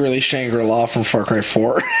crap. Secretly Shangri-La from Far Cry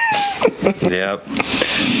 4. Yep.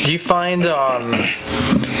 Do you find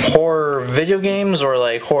horror video games or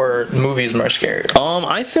like horror movies more scary?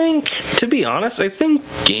 I think, to be honest, I think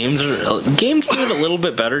games do it a little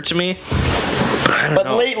bit better to me.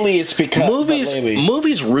 But lately it's because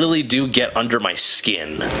movies really do get under my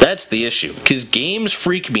skin. That's the issue. Because games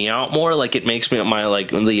freak me out more. Like it makes me my like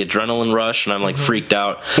the adrenaline rush, and I'm like freaked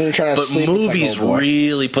out. But movies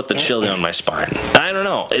really put the chill down my spine. I don't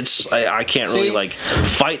know. I can't really like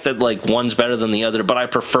fight that like one's better than the other. But I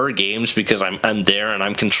prefer games because I'm there and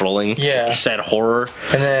I'm controlling said horror.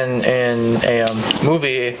 And then in a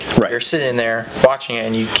movie, you're sitting there watching it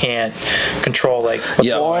and you can't control like.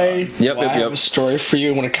 I have a story for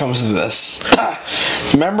you when it comes to this.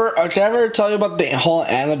 Remember, did I ever tell you about the whole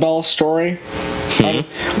Annabelle story?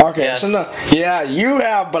 Okay, yes. So you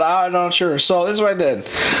have, but I'm not sure. So this is what I did.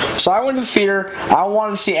 So I went to the theater. I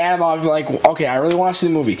wanted to see Annabelle. I'd be like, okay, I really want to see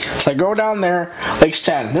the movie. So I go down there, like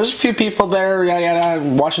Stan. There's a few people there,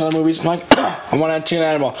 watching other movies. I'm like, I want to see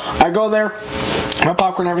Annabelle. I go there, my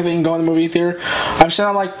popcorn and everything, go in the movie theater. I'm sitting,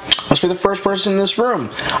 I'm like, must be the first person in this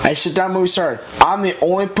room. I sit down, movie started. I'm the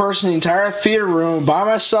only person in the entire theater room by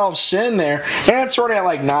myself sitting there, and it's already at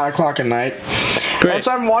like 9 o'clock at night. Great. And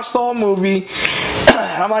so I watched the whole movie.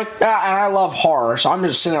 I'm like, and I love horror, so I'm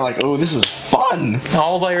just sitting there like, oh, this is fun.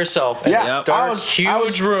 All by yourself. Yeah, dark,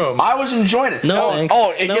 huge room. I was enjoying it.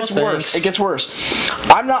 It gets worse. It gets worse.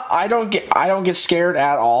 I don't get scared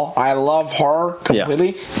at all. I love horror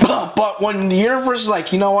completely. Yeah. But when the universe is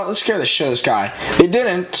like, you know what, let's scare the shit out of this guy. It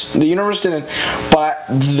didn't. The universe didn't. But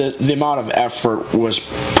the amount of effort was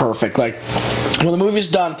perfect. Like when the movie's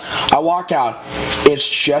done, I walk out. It's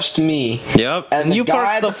just me. Yep. And the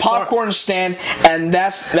guy at the popcorn stand, and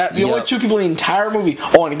that's the only two people in the entire movie.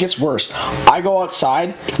 Oh, and it gets worse. I go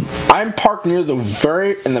outside. I'm parked near in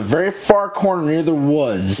the very far corner near the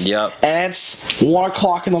woods. Yep. And it's 1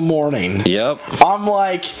 o'clock in the morning. Yep. I'm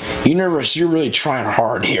like, universe, you're really trying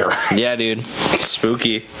hard here. Yeah, dude. It's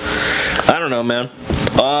spooky. I don't know, man.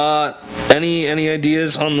 Any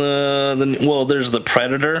ideas on well, there's the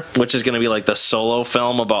Predator, which is going to be like the solo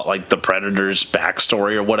film about like the Predator's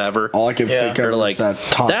backstory or whatever. All I can think of like, is that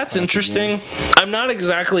Tom that's interesting. I'm not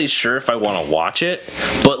exactly sure if I want to watch it,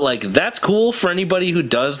 but like that's cool for anybody who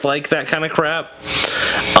does like that kind of crap.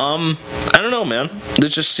 I don't know, man. It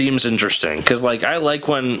just seems interesting because like I like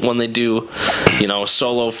when they do,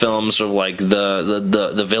 solo films of like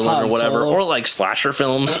the villain or whatever, or like slasher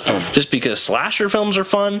films, just because slasher films are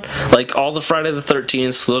fun. Like all the Friday the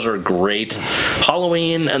 13th, those are great.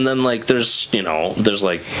 Halloween, and then like there's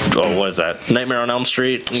like what is that? Nightmare on Elm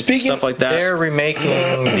Street, stuff like that. They're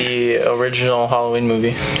remaking the original Halloween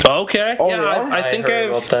movie. Okay. Oh, yeah, I think heard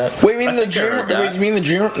about that. Wait, you mean the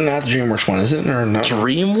DreamWorks one? Is it or no?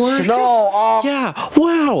 DreamWorks? No. Yeah.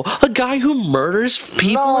 Wow. A guy who murders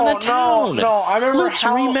people in a town. No. I remember. Let's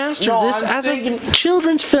remaster this as a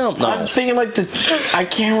children's film. No. I'm thinking like I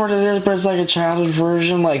can't remember what it is, but it's like a childhood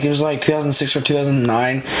version. Like it was like 2006 or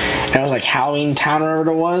 2009, and it was like Halloween Town or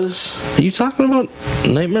whatever it was. Are you talking about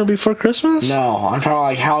Nightmare Before Christmas? No, I'm talking about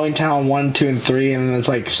like Halloween Town 1, 2, and 3, and then it's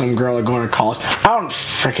like some girl like going to college. I don't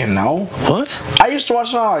freaking know. What? I used to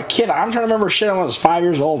watch it when I was a kid. I'm trying to remember shit when I was 5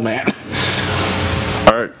 years old, man.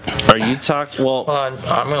 Are you talking? Well, I'm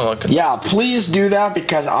gonna look. Yeah, please do that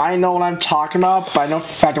because I know what I'm talking about, but I know for a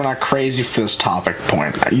fact I'm not crazy for this topic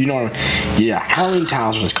point. Yeah, Halloween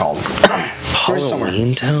Town is what it's called.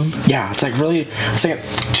 Halloween Town? Yeah, it's like really. It's like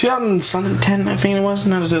 2010, I think it was,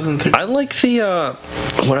 not 2003. I like the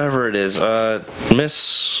whatever it is,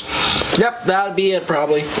 Miss. Yep, that'd be it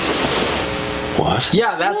probably. What?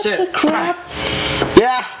 Yeah, that's what it. The crap?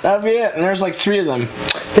 Yeah, that'd be it. And there's like 3 of them.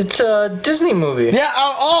 It's a Disney movie. Yeah.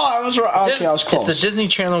 I was right. Okay, I was close. It's a Disney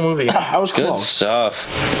Channel movie. I was Good close. stuff.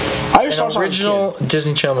 I used to An watch it as a original kid.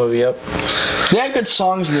 Disney Channel movie. Yep. They had good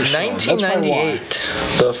songs in the show. 1998.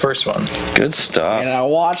 The first one. Good stuff. And I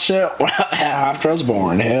watched it after I was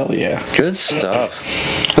born. Hell yeah. Good stuff.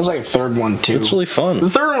 It was like a third one too. It's really fun. The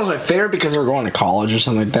third one was my favorite because they were going to college or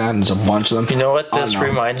something like that, and there's a bunch of them. You know what this Oh, no.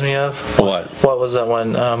 reminds me of? What? What was that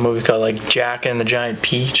one movie called? Like Jack and the Giant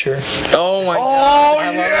Peach or? Oh my Oh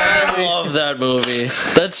god. yeah, I love that movie.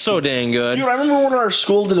 That's so dang good. dude! I remember when our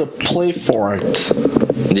school did a play for it.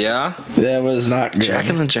 Yeah? That was not good. Jack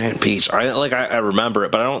and the Giant Peach. I remember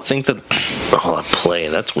it, but I don't think that. Oh, that play.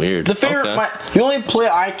 That's weird. The favorite, Okay. the only play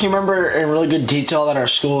I can remember in really good detail that our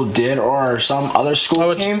school did, or some other school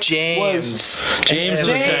Oh, it's came, James. was James and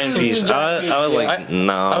the James Giant and the Peach. Giant I was Peach, like, yeah.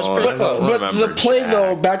 no. I was pretty I don't close. But the remember play Jack.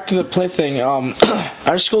 though, back to the play thing.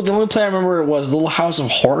 Our school, the only play I remember was Little House of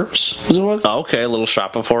Horrors. Was it what? Oh, okay, Little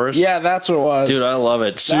Shop of Horrors. Yeah, that's what it was. Dude, I love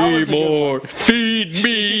it. That was a good Seymour, feed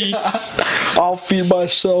me. I'll feed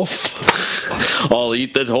myself. I'll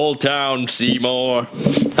eat the whole town, Seymour.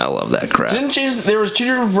 I love that crap. Didn't change. There was two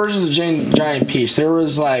different versions of Giant Peach. There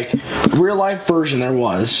was like real life version. There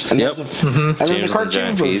was. And Yep. there was a, and there was James a and the cartoon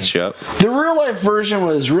Giant version. Peach, yep. The real life version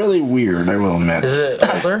was really weird. I will admit. Is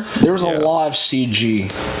it older? There was Yeah. a lot of CG.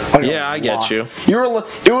 Like, Yeah, a I get lot. you.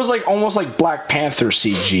 It was like almost like Black Panther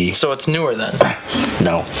CG. So it's newer then.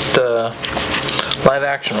 No, The live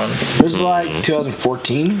action one. it was like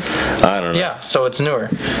 2014. I don't know. Yeah, so it's newer.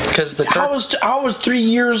 Because the How was 3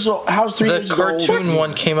 years? How was 3 the years cartoon old?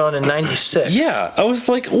 one came out in '96. Yeah, I was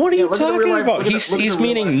like, what are you look at the talking real life- about? look at He's the- look at he's the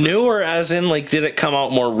real meaning life newer, as in like, did it come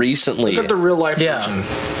out more recently? Look at the real life Yeah. version.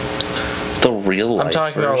 The real life I'm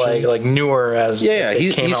talking version. about like newer as Yeah, it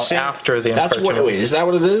he's- came he's out saying- after the That's cartoon. what. Wait, is that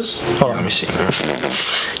what it is? Hold on. Let me see.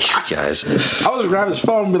 You guys. I was gonna grab his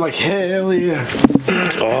phone and be like, hell yeah.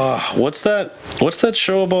 Oh, what's that? What's that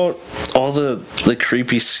show about? All the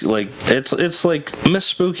creepy like it's like Miss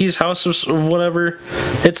Spooky's House or whatever.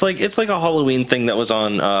 It's like a Halloween thing that was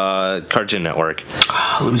on Cartoon Network.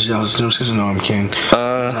 Let me see. I was just gonna know I'm kidding.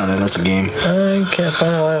 That's a game. I can't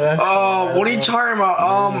find a live action. What are you talking about?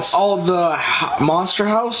 The Monster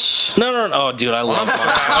House. No. Oh, dude, I love Monster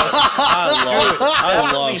House.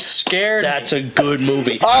 I love. Scared. That's a good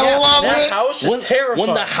movie. I love that it. house is terrifying.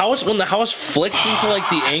 When the house flicks into like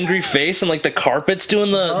the angry face and like the carpet's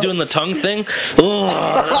doing the tongue thing. Oh,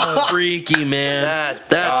 that's freaky, man.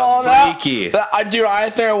 That's freaky. I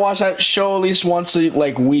think I watch that show at least once a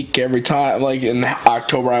week every time. Like in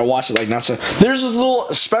October, I watch it like not so. There's this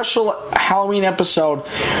little special Halloween episode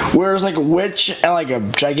where there's like a witch and like a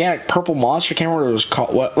gigantic purple monster. I can't remember what it was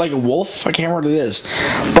called. What, like a wolf? I can't remember what it is.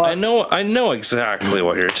 But I know exactly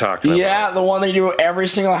what you're talking about. yeah, the one they do every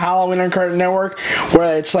single Halloween on Cartoon Network,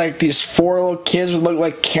 where it's like these 4 little kids would look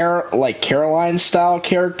like Caroline style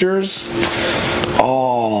characters.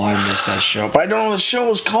 Oh, I missed that show, but I don't know what the show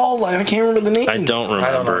was called. I can't remember the name. I don't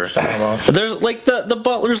I don't know remember. what you're talking about. There's like the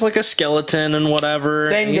butler's like a skeleton and whatever.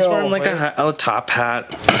 Bingo. And he's wearing like a top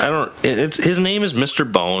hat. I don't. It's his name is Mr.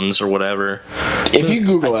 Bones or whatever. If you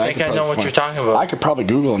Google it, I think I know what you're talking I about. could probably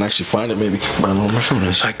Google and actually find it, maybe. But I don't know where my phone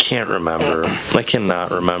is. I can't remember. I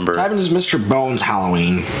cannot remember. Type in is Mr. Bones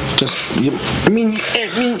Halloween. Just, at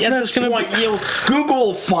this gonna point, Google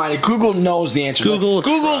will find it. Google knows the answer. Google will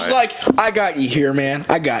Google's try. like, I got you here, man.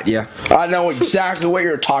 I got you. I know exactly what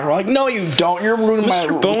you're talking about. Like, no, you don't. You're ruining my.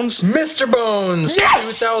 Mr. Bones. Mr. Bones.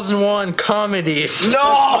 Yes! 2001 comedy.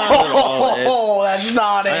 No, that's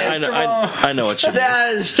not it. I know what you mean.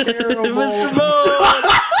 That is terrible. Mr.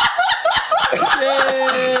 Bones.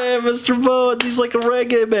 Yeah, Mr. Bones. He's like a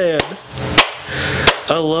reggae man.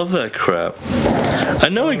 I love that crap. I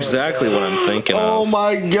know exactly what I'm thinking Oh of.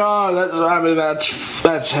 my god, that's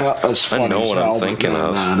funny. I know as what I'm hell, but thinking no,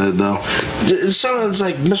 of. no, no. It's something that's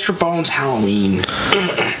like Mr. Bones Halloween.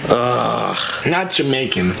 Not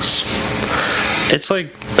Jamaican. It's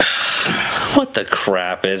like, what the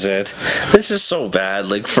crap is it? This is so bad.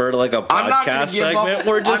 Like for like a I'm not gonna podcast give up. segment,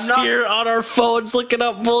 we're just I'm not- here on our phones looking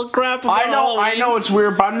up bull crap. About I know it's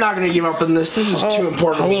weird, but I'm not gonna give up on this. This is too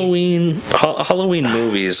important to me. Halloween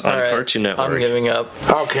movies on All right, Cartoon Network. I'm giving up.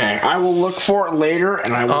 Okay, I will look for it later,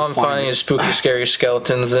 and I will All I'm find finding it. is spooky, scary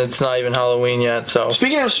skeletons. And it's not even Halloween yet, so.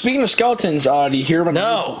 Speaking of skeletons, do you hear about?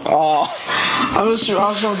 No. I was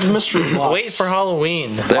going with the mystery box. Wait for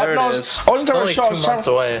Halloween. There No, it is. I wasn't talking about It's only the show. 2 months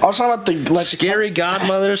away. I was talking about the like Scary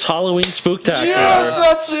Godmother's Halloween Spooktacular. Yes,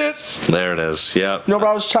 that's it. There it is. Yep. No,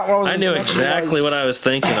 but I knew exactly what I was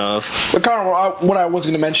thinking of. But Connor, what I was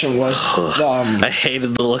going to mention was I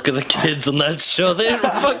hated the look of the kids on that show. They were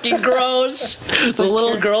fucking gross. The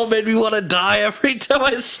little girl made me want to die every time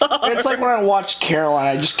I saw her. It's like when I watched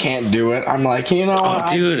Caroline, I just can't do it. I'm like, Oh,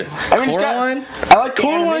 dude. Coraline? I like the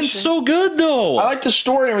Coraline's animation. so good, though. I like the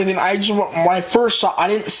story and everything. When I first saw, I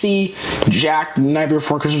didn't see Jack the Night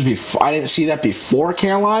Before Christmas I didn't see that before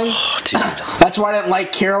Caroline. Oh, dude. That's why I didn't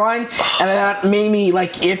like Caroline, and that made me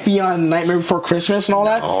like iffy on Nightmare Before Christmas and all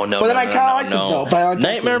that. Oh no! But then I kind of liked no. it though. But I liked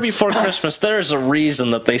Nightmare Before Christmas. There's a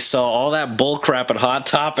reason that they saw all that bullcrap at Hot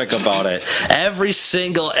Topic about it. Every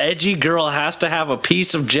single edgy girl has to have a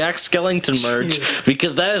piece of Jack Skellington merch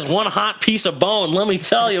because that is one hot piece of bone. Let me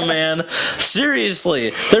tell you, man.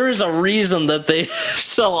 Seriously, there is a reason that they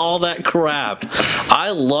sell all that crap. I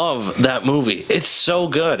love that movie. It's so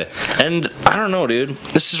good, and I don't know, dude.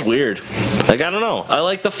 This is weird. Like, I don't know. I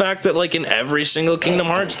like the fact that, like, in every single Kingdom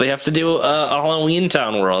Hearts, they have to do a Halloween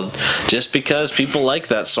Town world just because people like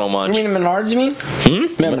that so much. You mean Menards, you mean?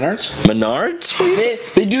 Menards? Menards?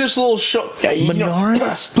 They do this little show. Yeah,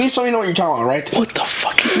 Menards? Please tell me what you're talking about, right? What the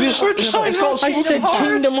fuck? It's called I said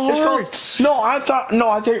Kingdom Hearts. I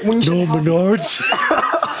think when you said Menards.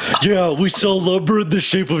 Yeah, we sell lumber in the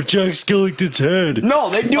shape of Jack Skellington's head. No,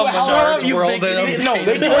 they do a Halloween.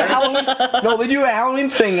 They do a Halloween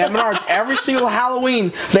thing at Menards. Every single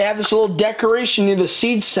Halloween, they have this little decoration near the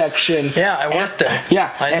seed section. Yeah, I worked there.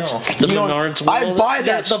 Yeah, I know. The Menards world. I buy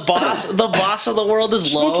that. The boss of the world is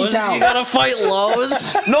Spooky Lowe's. Town. You gotta fight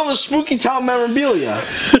Lowe's. No, the Spooky Town memorabilia.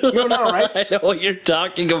 You know that, right? I know what you're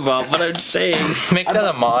talking about, but I'm saying Make that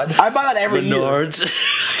a mod. I buy that every year. Menards.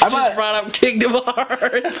 I Just brought up Kingdom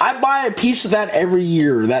Hearts. I buy a piece of that every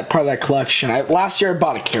year. That part of that collection. Last year I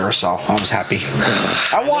bought a carousel. I was happy.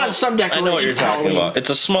 I wanted some I decoration. know what you're talking about. It's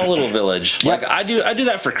a small little village. Yep. Like I do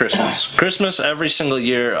that for Christmas. Christmas every single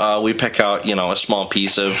year we pick out a small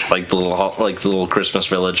piece of like the little Christmas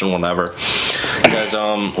village and whatever. Because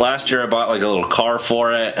last year I bought like a little car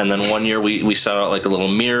for it, and then one year we set out like a little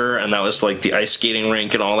mirror, and that was like the ice skating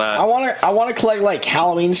rink and all that. I want to collect like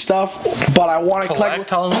Halloween stuff, but I want to collect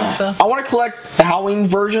Halloween stuff. I want to collect the Halloween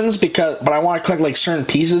versions but I want to collect like certain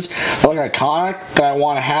pieces that look iconic that I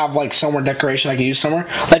want to have like somewhere decoration I can use somewhere.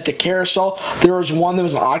 Like the carousel, there was one that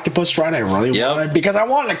was an octopus ride I really wanted because I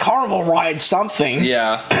wanted a carnival ride something.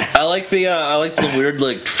 Yeah, I like the weird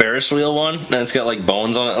like Ferris wheel one, and it's got like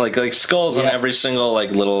bones on it, like skulls on every single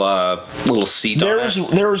like little seat. There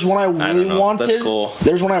was one I really wanted. That's cool.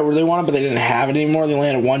 There's one I really wanted, but they didn't have it anymore. They only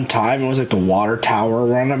had it one time. It was like the water tower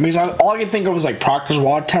around it. Because all I could think of was like Proctor's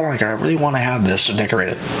water tower. Like I really want to have this to decorate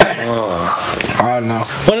it. I don't know.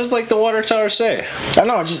 What does like the water tower say? I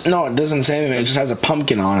know. It doesn't say anything. It just has a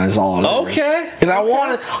pumpkin on it. Is all it is. Okay.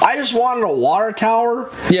 Because I just wanted a water tower.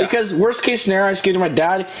 Yeah. Because worst case scenario, I just give it to my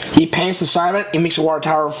dad. He paints the side of it. He makes a water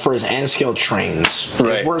tower for his N-scale trains.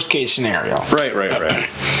 Right. Worst case scenario. Right.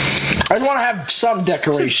 I just want to have some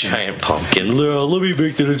decoration. Giant pumpkin. Let me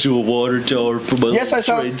make that into a water tower for my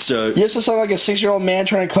train set. Yes, I sound like a 6-year-old man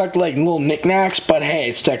trying to collect like little knickknacks, but hey,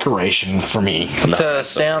 it's decoration for me. To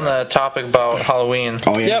stay on the topic about Halloween.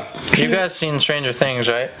 Oh yeah. Yep. You guys seen Stranger Things,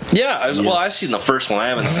 right? Yeah, I've seen the first one. I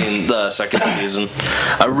haven't seen the second season.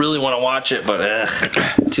 I really want to watch it,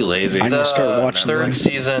 but too lazy. I need to start watching third them.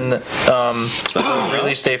 season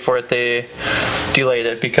release date for it, they delayed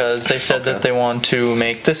it because they said that they want to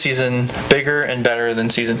make this season bigger and better than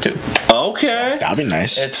season 2. Okay. That'd be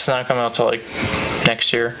nice. It's not coming out till like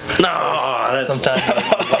next year. No, that's Sometime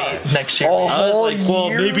late next year. I was like, well,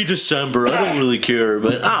 year? maybe December. I don't really care,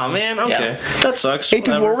 but man, okay, Yeah. that sucks. Hey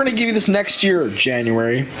people, Whatever. we're gonna give you this next year,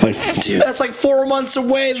 January. Like, that's like 4 months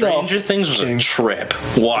away though. Stranger Things was a trip.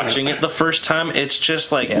 Watching it the first time, it's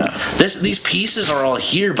just like these pieces are all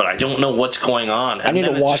here, but I don't know what's going on. And I need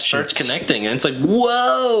then to it watch just starts it. connecting, and it's like,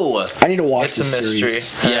 whoa, I need to watch It's a this mystery.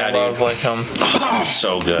 series. Yeah, I love like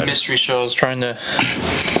so good. mystery shows trying to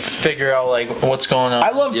figure out like what's going on.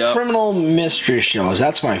 I love criminal mystery shows.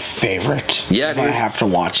 That's my favorite. Yeah, if dude. I have to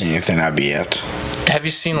watch anything, that'd be it. Have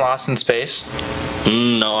you seen Lost in Space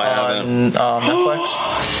No, I haven't. on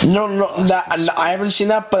Netflix? No, I haven't seen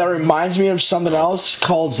that, but it reminds me of something else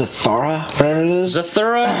called Zathura, whatever it is.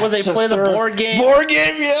 Zathura, where they play the board game. Board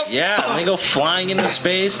game, yep. Yeah, and they go flying into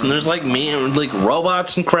space, and there's like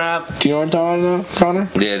robots and crap. Do you know what I'm talking about, Connor?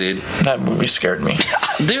 Yeah, dude. That movie scared me.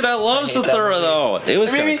 Dude, I love Zathura though. It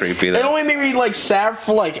was kind of creepy. creepy. It only made me like sad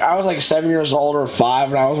for like I was like 7 years old or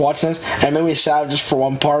 5 when I was watching this, and it made me sad just for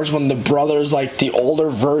one part is when the brother's like the older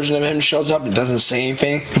version of him shows up and doesn't say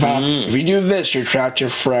anything. If you do this, you're trapped here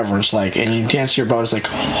forever. It's like, and you can't see your brother's like.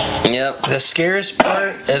 Yep. The scariest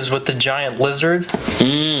part is with the giant lizard.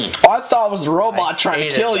 All I thought was the robot trying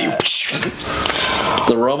to kill you.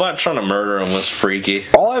 The robot trying to murder him was freaky.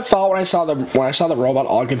 All I thought when I saw the robot,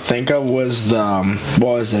 all I could think of was the what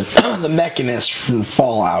was it? The Mechanist from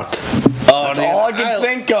Fallout. Oh, That's dude, all I could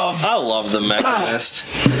think of. I love the Mechanist,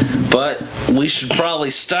 but we should probably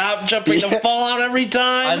stop jumping to Fallout every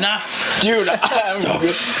time. Enough. Dude,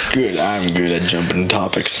 I'm good at jumping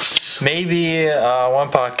topics. Maybe one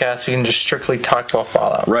podcast we can just strictly talk about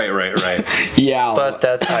Fallout. Right. Yeah, But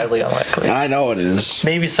that's highly unlikely. I know it is.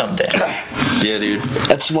 Maybe someday. Yeah, dude.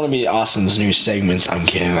 That's one of Austin's new segments. I'm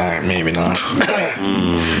kidding. Maybe not.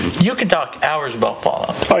 You can talk hours about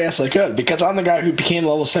Fallout. Oh yes, I could because I'm the guy who became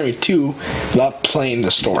level 72 without playing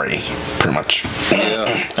the story, pretty much.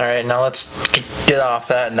 Yeah. All right, now let's get off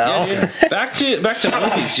that now. Yeah, dude. Back to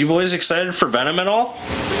movies. You boys excited for Venom at all?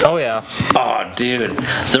 Oh yeah. Oh, dude,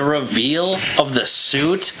 the reveal of the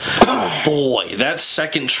suit. Boy, that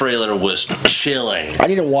second trailer was chilling. I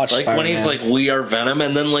need to watch. Like when he's like, "We are Venom,"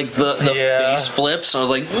 and then like the face flips. I was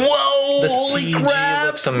like, "Whoa! The Holy CG crap!"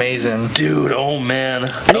 looks amazing. Dude, oh man,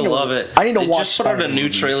 I love it. I need to they watch just put out a Spider-Man new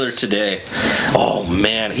movies. trailer today. Oh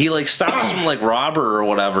man, he like stops some like robber or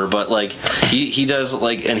whatever, but like he does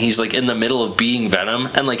like, and he's like in the middle of being Venom,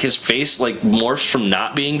 and like his face like morphs from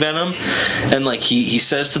not being Venom, and like he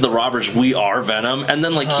says to the robbers, "We are Venom," and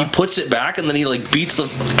then like he puts it back, and then he like beats the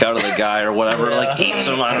fuck out of the guy or whatever, like eats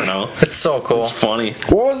him. I don't know. It's so cool. It's funny.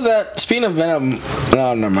 What was that? Speaking of Venom,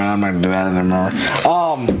 no, never mind. I'm not gonna do that anymore.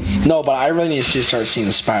 No, but I really need to start seeing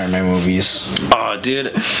the Spider-Man movies. Oh,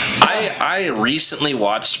 dude, I recently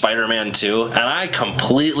watched Spider-Man 2, and I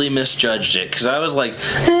completely misjudged it because I was like,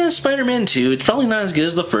 Spider-Man 2, it's probably not as good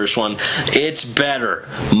as the first one. It's better,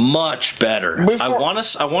 much better. I want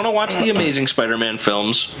to watch the Amazing Spider-Man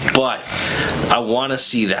films, but I want to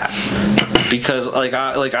see that. Because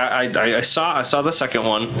I saw the second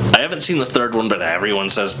one. I haven't seen the third one, but everyone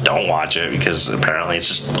says don't watch it because apparently it's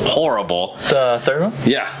just horrible. The third one?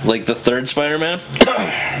 Yeah, like the third Spider-Man.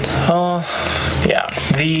 Yeah.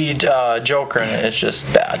 The Joker in it is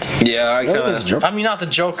just bad. Yeah, I mean, not the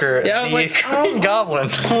Joker. Yeah, I was like, Green Goblin.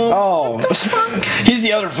 Oh, he's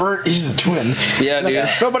the other he's the twin. Yeah, dude.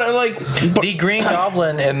 No, but I like The Green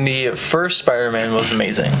Goblin in the first Spider-Man was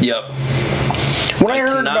amazing. Yep. When I I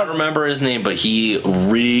heard cannot about remember his name, but he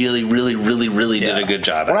really did a good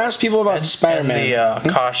job. when I asked people about Spider-Man, And the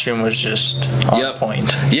costume was just on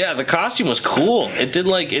point. Yeah, the costume was cool. It did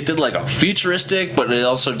like a futuristic, but it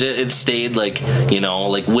also stayed like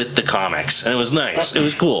like with the comics, and it was nice. It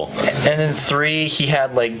was cool. And in 3, he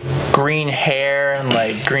had like green hair and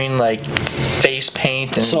like green like face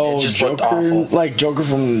paint, and so it just looked awful. like Joker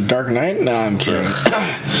from Dark Knight. No, I'm kidding.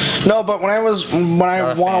 No, but when I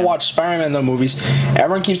want to watch Spider-Man the movies,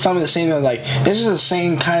 everyone keeps telling me the same thing. Like, this is the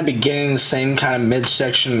same kind of beginning, the same kind of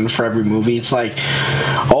midsection for every movie. It's like,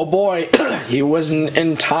 oh boy, he wasn't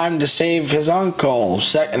in time to save his uncle.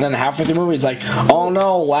 And then halfway through the movie, it's like, oh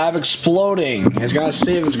no, lab exploding. He's got to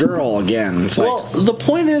save his girl again. It's well, the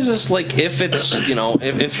point is like if it's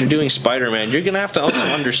if you're doing Spider-Man, you're gonna have to also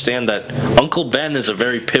understand that Uncle Ben is a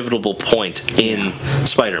very pivotal point in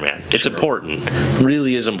Spider-Man. It's important,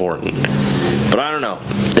 really is important. But I don't know.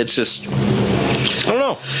 It's just. I don't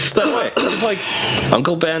know. It's that way. It's like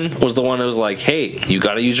Uncle Ben was the one that was like, "Hey, you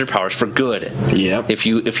got to use your powers for good. Yep. If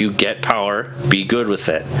you get power, be good with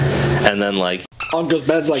it." And then like Uncle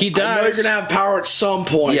Ben's like, he dies. I know you're gonna have power at some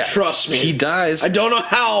point. Yeah, Trust me. He dies. I don't know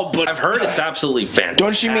how, but I've heard it's absolutely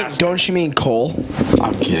fantastic. Don't you mean Cole?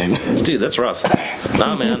 I'm kidding. Dude, that's rough.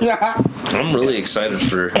 Nah, man. I'm really excited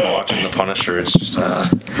for watching The Punisher. It's just,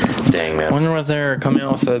 dang, man. I wonder what they're coming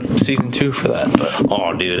out with a season 2 for that. But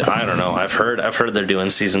Oh, dude, I don't know. I've heard they're doing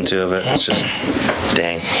season 2 of it. It's just,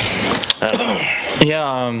 dang. I don't know.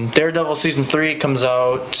 yeah, Daredevil season 3 comes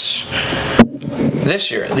out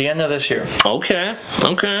this year, the end of this year. Okay.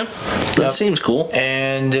 That seems cool.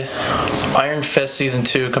 And Iron Fist season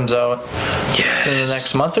 2 comes out in the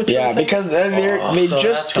next month or two. Yeah, I think. because they so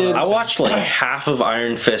just that's coming did. I watched like half of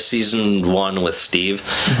Iron Fist season 1 with Steve.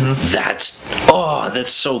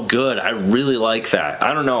 That's so good. I really like that.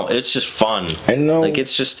 I don't know. It's just fun. I know. Like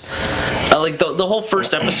it's just like the whole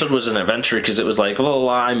first episode was an adventure because it was like, well,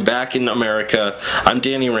 I'm back in America. I'm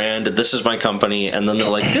Danny Rand. This is my company. And then they're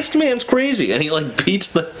like, this man's crazy, and he like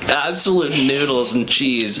beats the absolute noodles and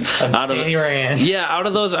cheese out of Danny Rand. Yeah, out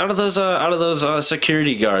of those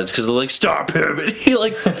security guards, because they're like, stop him, and he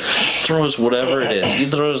like throws whatever it is. He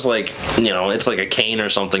throws like, it's like a cane or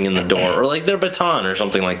something in the door, or like their baton or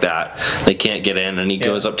something like that. They can't get in, and he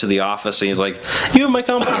goes up to the office and he's like, you in my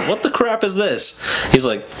company? What the crap is this? He's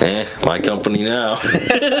like, my company now.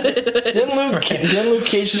 Didn't Luke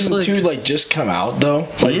Cage season 2 like just come out though?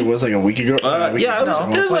 Like it was like a week ago. Yeah,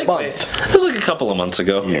 it was like a couple of months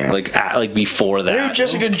ago. Yeah. Like before that. I knew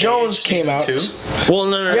Jessica Jones came out. 2? Well,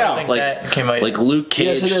 no. Yeah. I think Like that came out. like Luke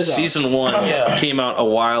Cage Yes, it is season 1 came out a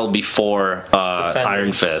while before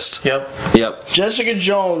Iron Fist. Yep. Jessica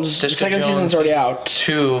Jones, the second season's already out.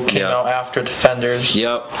 2 came out after Defenders.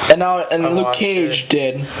 Yep. And Luke Cage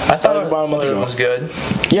did. I thought about a month ago. it was good.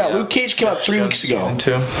 Yeah, Luke Cage came out 3 weeks ago. Season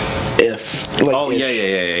 2. Yeah.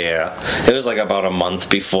 It was like about a month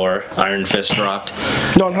before Iron Fist dropped.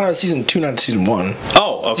 No, not season 2, not season 1.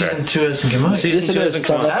 Oh, okay. Season 2 hasn't come out. Season Yes, it 2 is. hasn't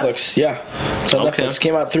It's on come out. Netflix. Yeah, it's on Okay. Netflix.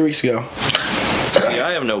 Came out 3 weeks ago. See,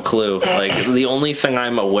 I have no clue. Like, the only thing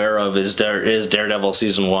I'm aware of is Daredevil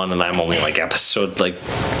season 1, and I'm only like episode like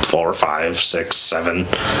 4, 5, 6, 7.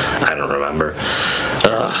 I don't remember.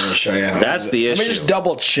 Let me show you. That's the issue. Let me just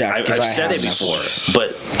double check. I've said it before,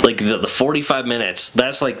 but like the 45 minutes,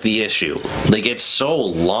 that's like the issue. Like, it's so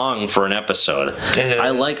long for an episode. It is.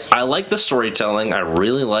 I like the storytelling. I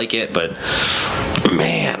really like it, but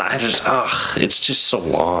man, it's just so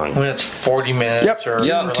long. When it's 40 minutes Yep. or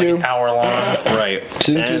Season like 2. an hour long. Right.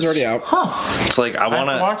 Season And 2 is already out. It's like I want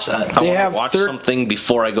have to watch that. I They want have to watch something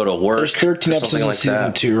before I go to work. There's 13 or episodes something of like season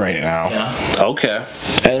that. 2 right now. Yeah. Okay.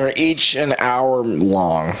 And they're each an hour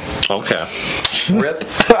long. Okay. Rip.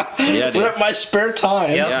 Yeah, dude. But at my spare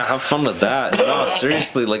time. Yep. Yeah, have fun with that. No,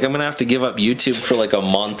 seriously, like I'm gonna have to give up YouTube for like a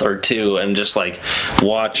month or 2 and just like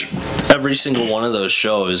watch every single one of those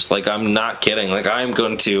shows. Like, I'm not kidding. Like, I'm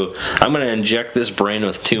gonna inject this brain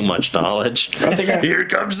with too much knowledge. I think Here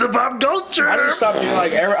comes the pop culture. I just stopped doing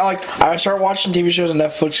I start watching TV shows on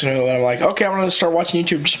Netflix and then I'm like, okay, I'm gonna start watching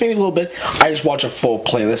YouTube just maybe a little bit. I just watch a full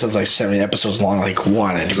playlist that's like 70 episodes long. Like,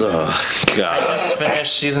 why did I do that? Oh, God. Just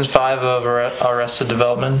finished season 5 of Arrested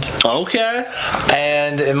Development. Okay.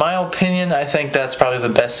 And in my opinion, I think that's probably the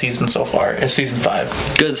best season so far. Is season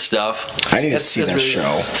 5. Good stuff. I need to It's see that really- show.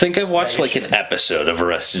 I think I've watched like an episode of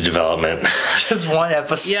Arrested Development. Just one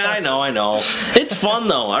episode. Yeah, I know. It's fun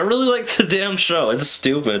though. I really like the damn show. It's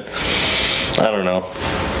stupid. I don't know.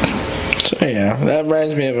 So yeah, that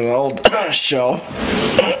reminds me of an old show.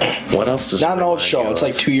 What else does Not it an old remind show. you It's of?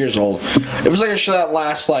 like 2 years old. It was like a show that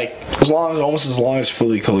lasts like almost as long as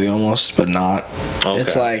Fully Cooley almost, but not. Okay.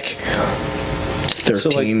 It's like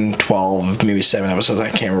 13, 12, maybe 7 episodes. I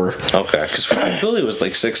can't remember. Okay, because Philly was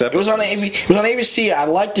like 6 It episodes. was on ABC. I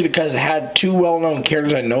liked it because it had 2 well-known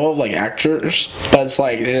characters I know of, like actors. But it's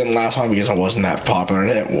like it didn't last long because I wasn't that popular,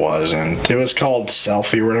 and it wasn't. It was called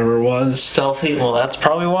Selfie or whatever it was. Selfie. Well, that's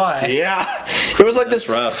probably why. Yeah, it was like That's this.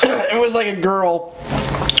 rough. It was like a girl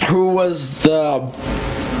who was the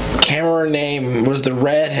camera name was the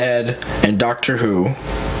redhead in Doctor Who.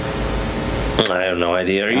 I have no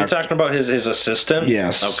idea. Are you talking about his assistant?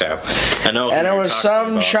 Yes. Okay. I know. And who it you're was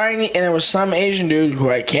talking some about. and it was some Asian dude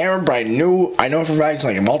who I can't remember. I know for a fact it's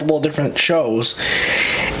like multiple different shows,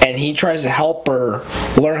 and he tries to help her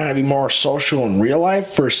learn how to be more social in real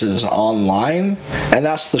life versus online, and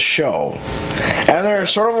that's the show. And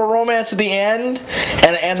there's sort of a romance at the end,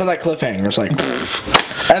 and it ends on that cliffhanger. It's like,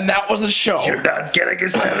 and that was the show. You're not getting a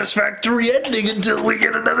satisfactory ending until we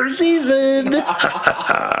get another season.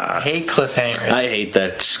 I hate cliffhangers. I hate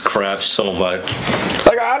that crap so much.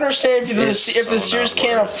 Like, I understand if the so series not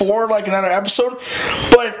can't worth it. afford like another episode,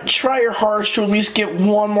 but try your hardest to at least get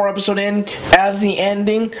one more episode in as the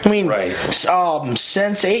ending. I mean, Right.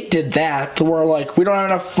 Sense8 did that, where like we don't have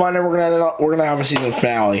enough fun and we're gonna have a season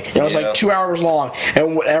finale. It was Yeah. like 2 hours long,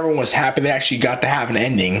 and everyone was happy they actually got to have an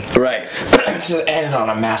ending. Right. So it ended on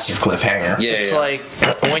a massive cliffhanger. Yeah. It's yeah. like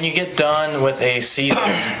when you get done with a season,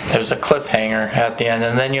 there's a cliffhanger at the end,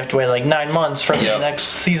 and then you have to wait like 9 months for the Yep. next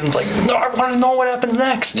season's like, no, I want to know what happens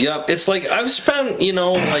next. Yep, it's like I've spent,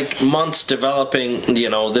 like months developing,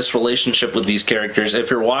 this relationship with these characters. If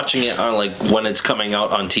you're watching it on like when it's coming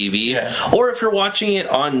out on TV, Yeah. or if you're watching it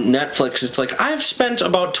on Netflix, it's like I've spent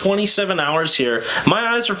about 27 hours here.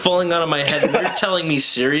 My eyes are falling out of my head, and you're telling me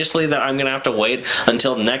seriously that I'm gonna have to wait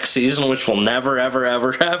until next season, which will never, ever,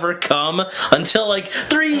 ever, ever come until like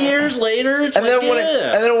 3 years later. It's And like,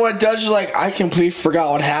 then when it does, you're like, I completely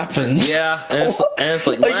forgot what happened. yeah, and it's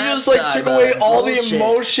like Like you just like took away all the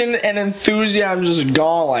emotion and enthusiasm, just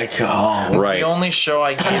gone. Like, oh, Right. The only show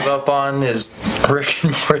I gave up on is Rick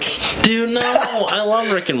and Morty. Dude, no, I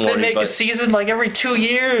love Rick and Morty. They make but a season like every 2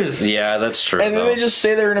 years. yeah, that's true. And then they just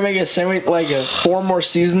say they're gonna make a 4 more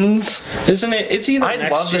seasons. isn't it? It's either I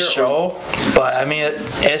next love the year show, but I mean,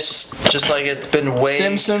 it's just like it's been way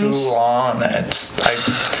Simpsons? too long. That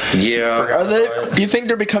yeah. Are they? Do you think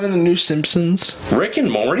they're becoming the new Simpsons? Rick and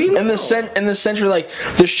Morty? In the sense where like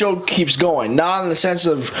the show keeps going, not in the sense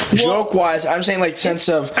of joke wise. I'm saying like sense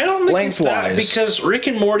of I don't think it's that lengthwise. because Rick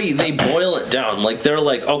and Morty, they boil it down. Like they're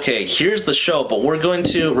like, okay, here's the show, but we're going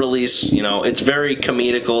to release, it's very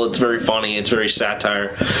comedical, it's very funny, it's very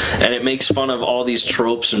satire, and it makes fun of all these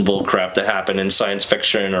tropes and bullcrap that happen in science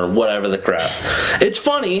fiction or whatever the crap. It's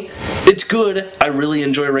funny, it's good. I really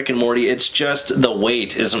enjoy Rick and Morty. It's just the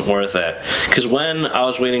wait isn't worth it. Because when I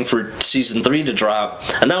was waiting for season 3 to drop,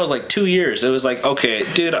 and that was like 2 years, it was like, okay,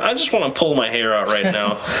 dude, I just want to pull my hair out right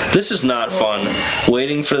now. This is not fun.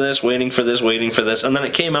 Waiting for this, and then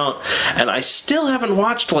it came out, and I still haven't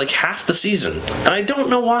watched like half the season, and I don't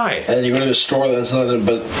know why. And then you go to the store, that's nothing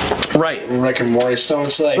but Rick and Morty. So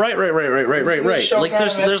it's like Right. Like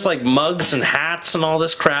there's like mugs and hats and all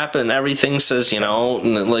this crap, and everything says,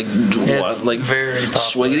 like It's like very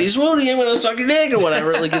popular. swiggity swoony, I'm gonna suck your dick or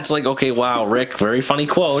whatever. Like it's like, okay, wow, Rick, very funny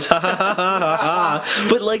quote.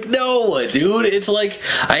 But like, no, dude, it's like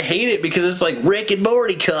I hate it because it's like Rick and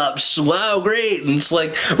Morty cups. Wow, great. And it's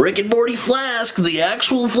like Rick and Morty flask, the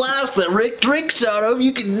actual flask that Rick drinks out of.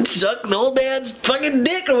 You can suck an old man's fucking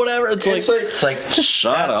dick or whatever. It's like just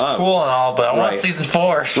shut that's up. cool and all, but I want Right. season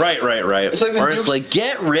 4. Right. It's like the or it's Duke's- like,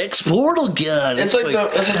 get Rick's portal gun. it's like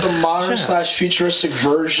the modern / futuristic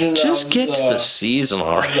version. Just of get to the season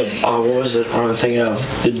already. what was it? What am I thinking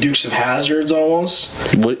of? The Dukes of Hazzards almost.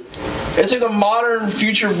 What It's like the modern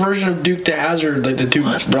future version of Duke to Hazzard, like the two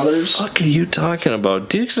brothers. the fuck are you talking about?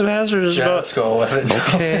 Dukes of Hazzard is about... Let's go with it.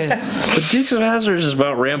 Okay. But Dukes of Hazzard is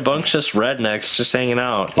about rambunctious rednecks just hanging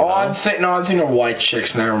out. you know? I'm thinking of White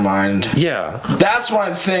Chicks. Never mind. Yeah. That's what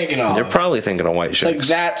I'm thinking of. You're probably thinking of White like Chicks.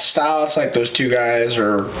 that style. It's like those two guys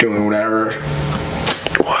are doing whatever.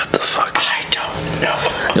 What the fuck? I don't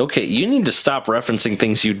know. Okay, you need to stop referencing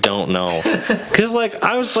things you don't know. Because, like,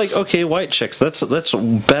 I was like, okay, White Chicks, that's a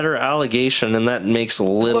better allegation, and that makes a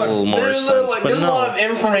little more there's sense. But there's a lot of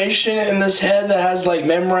information in this head that has like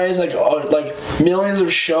memorized like millions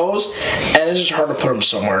of shows, and it's just hard to put them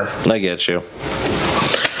somewhere. I get you.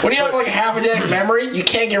 When you have like half a day of memory, you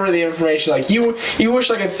can't get rid of the information. Like you wish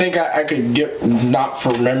I could think I could get not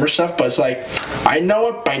for remember stuff, but it's like I know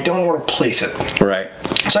it, but I don't know where to place it. Right.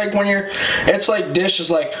 It's like when it's like dishes.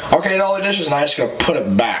 Like okay, I did all the dishes, and I just gotta put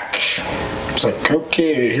it back. It's like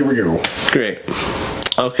okay, here we go. Great.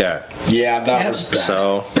 Okay. Yeah, that was bad.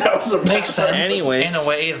 So, That was a Makes sense. Anyways. In a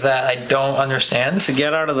way that I don't understand. to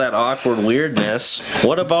get out of that awkward weirdness,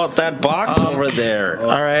 what about that box over there?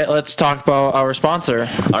 All right, let's talk about our sponsor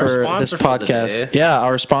for sponsor this for the podcast. day. Yeah,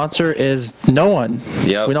 our sponsor is no one.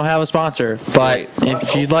 Yep. We don't have a sponsor, but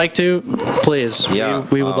if you'd like to, please. Yeah,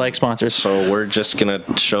 we would like sponsors. So we're just gonna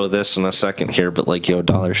show this in a second here, but like, yo,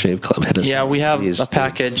 Dollar Shave Club, hit us. Yeah, up, we have please, a dude.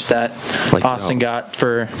 package that Like, Austin yo. got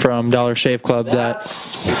from Dollar Shave Club That's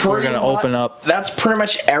that we're gonna open up. That's pretty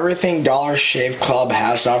much everything Dollar Shave Club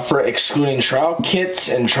has to offer, excluding trial kits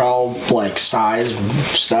and trial like size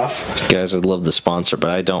stuff. Guys, I'd love the sponsor, but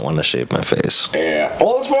I don't want to shave my face. Yeah.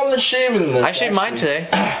 Well, it's more than shaving this. I shaved mine actually.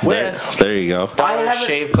 today. There you go. Dollar haven't-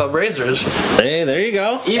 Shave Club razors Hey, there you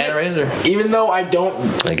go. and a razor. Even though I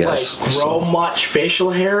don't I guess, like grow much facial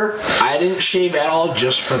hair, I didn't shave at all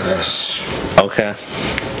just for this. Okay.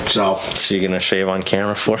 So So you're gonna shave on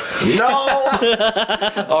camera for? no,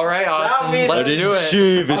 All right, Austin, means- let's do it.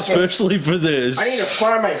 shave especially for this. I need to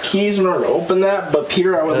find my keys in order to open that. But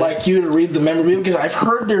Peter, I would like you to read the memorabilia because I've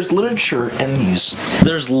heard there's literature in these.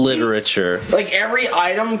 There's literature. Like every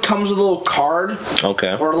item comes with a little card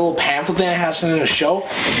Okay. or a little pamphlet that has something to show.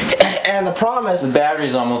 And the problem is, The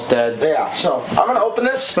battery's almost dead. yeah. So I'm gonna open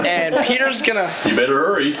this, and Peter's gonna. You better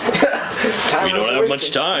hurry. Time We don't have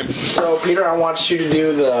much time. So Peter, I want you to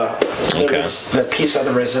do Okay. the piece of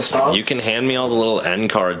the resistance. You can hand me all the little end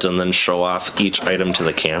cards and then show off each item to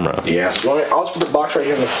the camera. Yes. Well, I'll just put the box right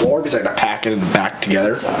here on the floor because I gotta pack it back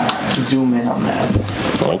together. Zoom in on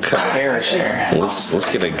that. Okay. There.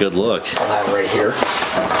 Let's get a good look. I'll have it right here.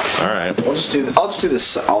 All right. I'll just do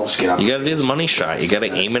this. I'll just get up. You gotta do the money shot. You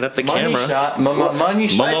gotta aim it at the Money camera. shot. Money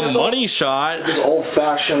shot. Mama money shot. This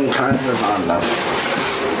old-fashioned kind of not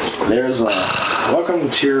enough. There's a welcome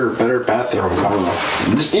to your better bathroom. I don't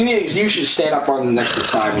know. You should stand up on the next to the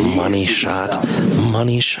side. And you can Money see the shot. stuff.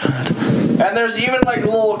 Money shot. And there's even like a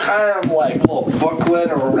little kind of like little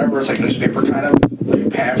booklet or whatever. It's like newspaper kind of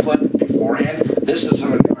like pamphlet beforehand. This is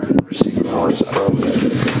something I've never seen before. So.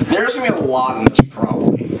 There's gonna be a lot in this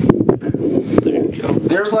probably. There you go.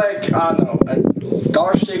 There's like, I don't know, a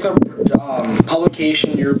Dollar Shave Club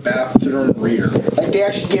publication, your bathroom reader. Like they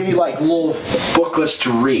actually give you like little booklets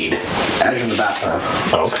to read as you're in the bathroom.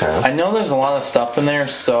 Okay. I know there's a lot of stuff in there,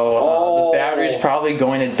 so the battery's probably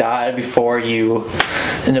going to die before you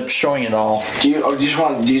end up showing it all. Do you just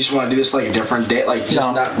want to do this like a different day? Like just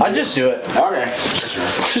No, not. I just do it. Okay.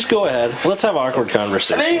 Just go ahead. Let's have awkward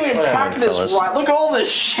conversation. They didn't even pack this fellas. right. Look at all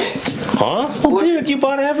this shit. Huh? Well, dude, you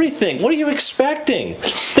bought everything. What are you expecting?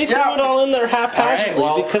 They threw it all in there haphazardly All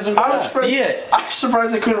right, well, because of I that. was surprised, See it. I'm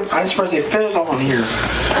surprised they couldn't. I'm surprised they fit it all in here.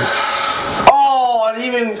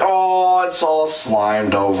 Oh, it's all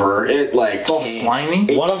slimed over. It like It's all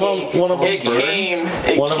slimy. One of them burst.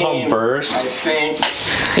 One of them burst. I think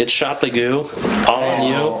It shot the goo all on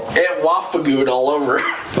you. it waffagooed all over.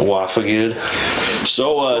 Wafagood.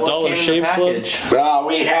 So, What Dollar came in the Shave Club. package?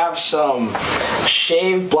 We have some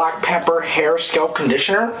shaved black pepper hair scalp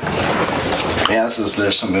conditioner. Yeah,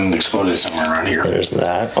 there's something exploded somewhere around here. There's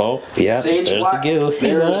that. Oh, yeah. Sage there's black. the goo.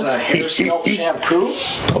 There's a hair scalp shampoo.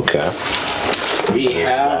 Okay. We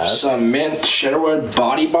have that. some mint Shetterwood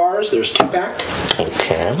body bars. There's 2-pack.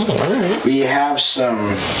 Okay. All right. We have some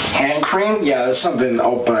hand cream. Yeah, there's something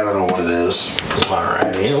open. I don't know what it is.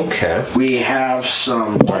 Alrighty. Okay. We have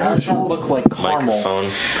some Why does it look like caramel?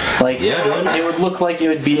 Microphone. Like Yeah, dude. it would look like it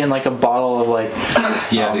would be in like a bottle of like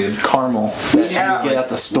dude. caramel We that have- you get at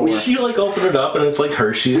the store. We see you like open it up and it's like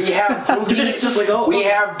Hershey's. We have Boogie's. It's just like, oh. We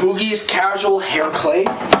have Boogie's Casual Hair Clay.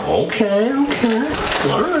 Okay. Okay.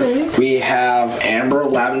 All right. We have Amber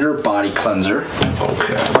Lavender Body Cleanser.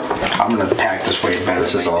 Okay. I'm gonna pack this way better.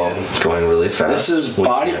 This is than I all did. going really fast. This is We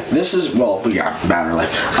body. can't- This is we got battery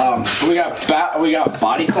life. We got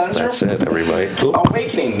body cleanser. That's it, everybody. Oop.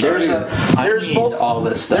 Awakening. There's I need both all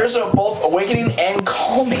this stuff. There's both awakening and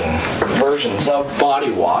calming versions of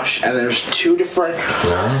body wash, and there's 2 different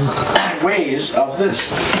ways of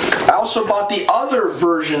this. I also bought the other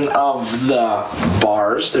version of the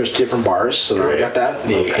bars. There's different bars, so there we got that.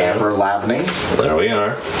 The Okay. amber lavening. There we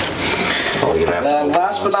are. Oh, you're gonna have to Then open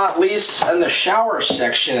last but those. not least, in the shower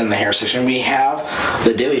section, in the hair section, we have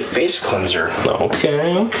the daily face cleanser.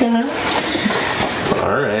 Okay, okay.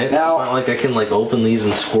 Alright. Now- it's not like I can like open these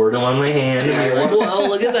and squirt them on my hand. And be like, whoa,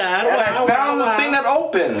 look at that. And I Wow, found wow, the thing that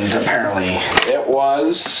opened, apparently. It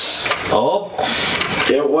was Oh,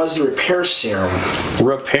 the repair serum.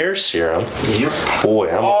 repair serum. Yep. Boy,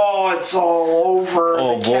 Oh, it's all over.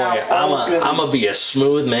 oh the boy, cap I'm opens. gonna be a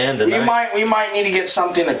smooth man tonight. We might need to get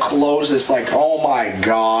something to close this. Like, oh my I'm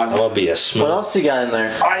god, gonna be a What smooth. else you got in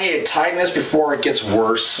there? I need to tighten this before it gets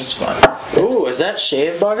worse. It's fun. Ooh, is that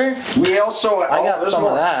shave butter? We also I got there's some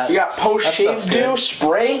of that. We got post That shave stuff's dew good.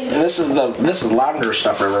 spray. And this is lavender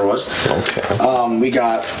stuff. Whatever it was. Okay. We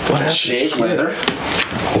got happened shave here? leather.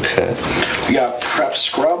 Okay. We got prep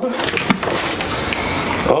scrub.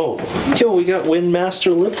 Oh, yo, we got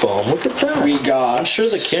Windmaster lip balm. Look at that. We got. I'm sure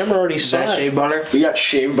the camera already Is saw that it. shave butter? We got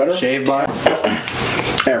shave butter. Shave butter.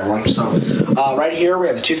 Hey everyone, so right here we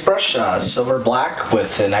have the toothbrush, silver black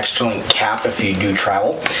with an extra link cap if you do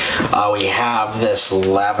travel. We have this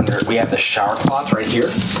lavender, we have the shower cloth right here,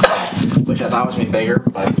 which I thought was gonna be bigger,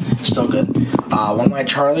 but still good. One of my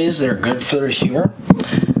Charlies, they're good for their humor.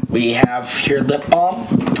 We have here lip balm,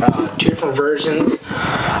 2 different versions.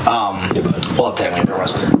 Well, technically there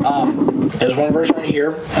was. There's one version right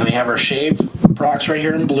here, and we have our shave products right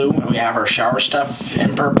here in blue, and we have our shower stuff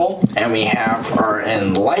in purple, and we have our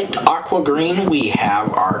in light aqua green. We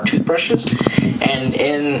have our toothbrushes, and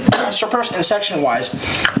in in section wise,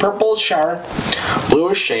 purple is shower, blue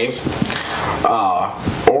is shave,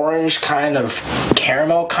 orange kind of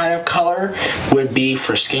caramel kind of color would be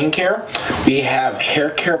for skincare. We have hair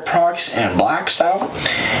care products in black style,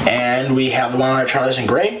 and we have the one on Charlie's in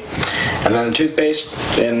gray, and then the toothpaste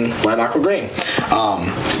in light aqua green.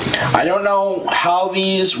 I don't know how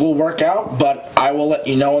these will work out, but I will let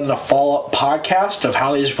you know in the follow-up podcast of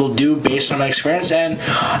how these will do based on my experience, and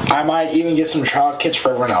I might even get some trial kits for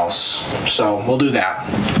everyone else. So we'll do that.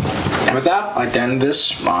 And with that, I'd like to end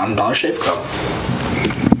this on Dollar Shave Club.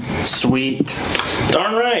 Sweet.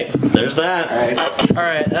 Darn right. There's that. All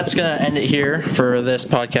right, that's gonna end it here for this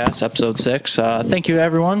podcast, episode 6. Thank you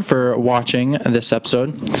everyone for watching this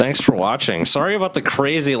episode. Thanks for watching. Sorry about the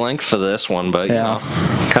crazy length for this one, but you know,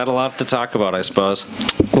 had a lot to talk about, I suppose.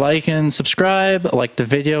 Like and subscribe. Like the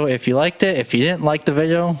video if you liked it. If you didn't like the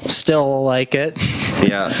video, still like it.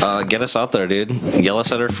 Yeah, get us out there, dude. Yell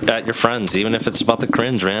us at your friends, even if it's about the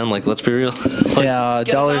cringe, man. Like, let's be real. Like, Yeah,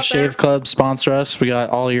 get us Dollar out Shave there. Club sponsor us. We got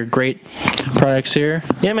all your great products here.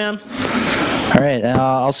 Yeah, man. All right,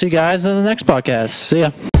 I'll see you guys in the next podcast. See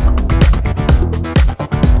ya.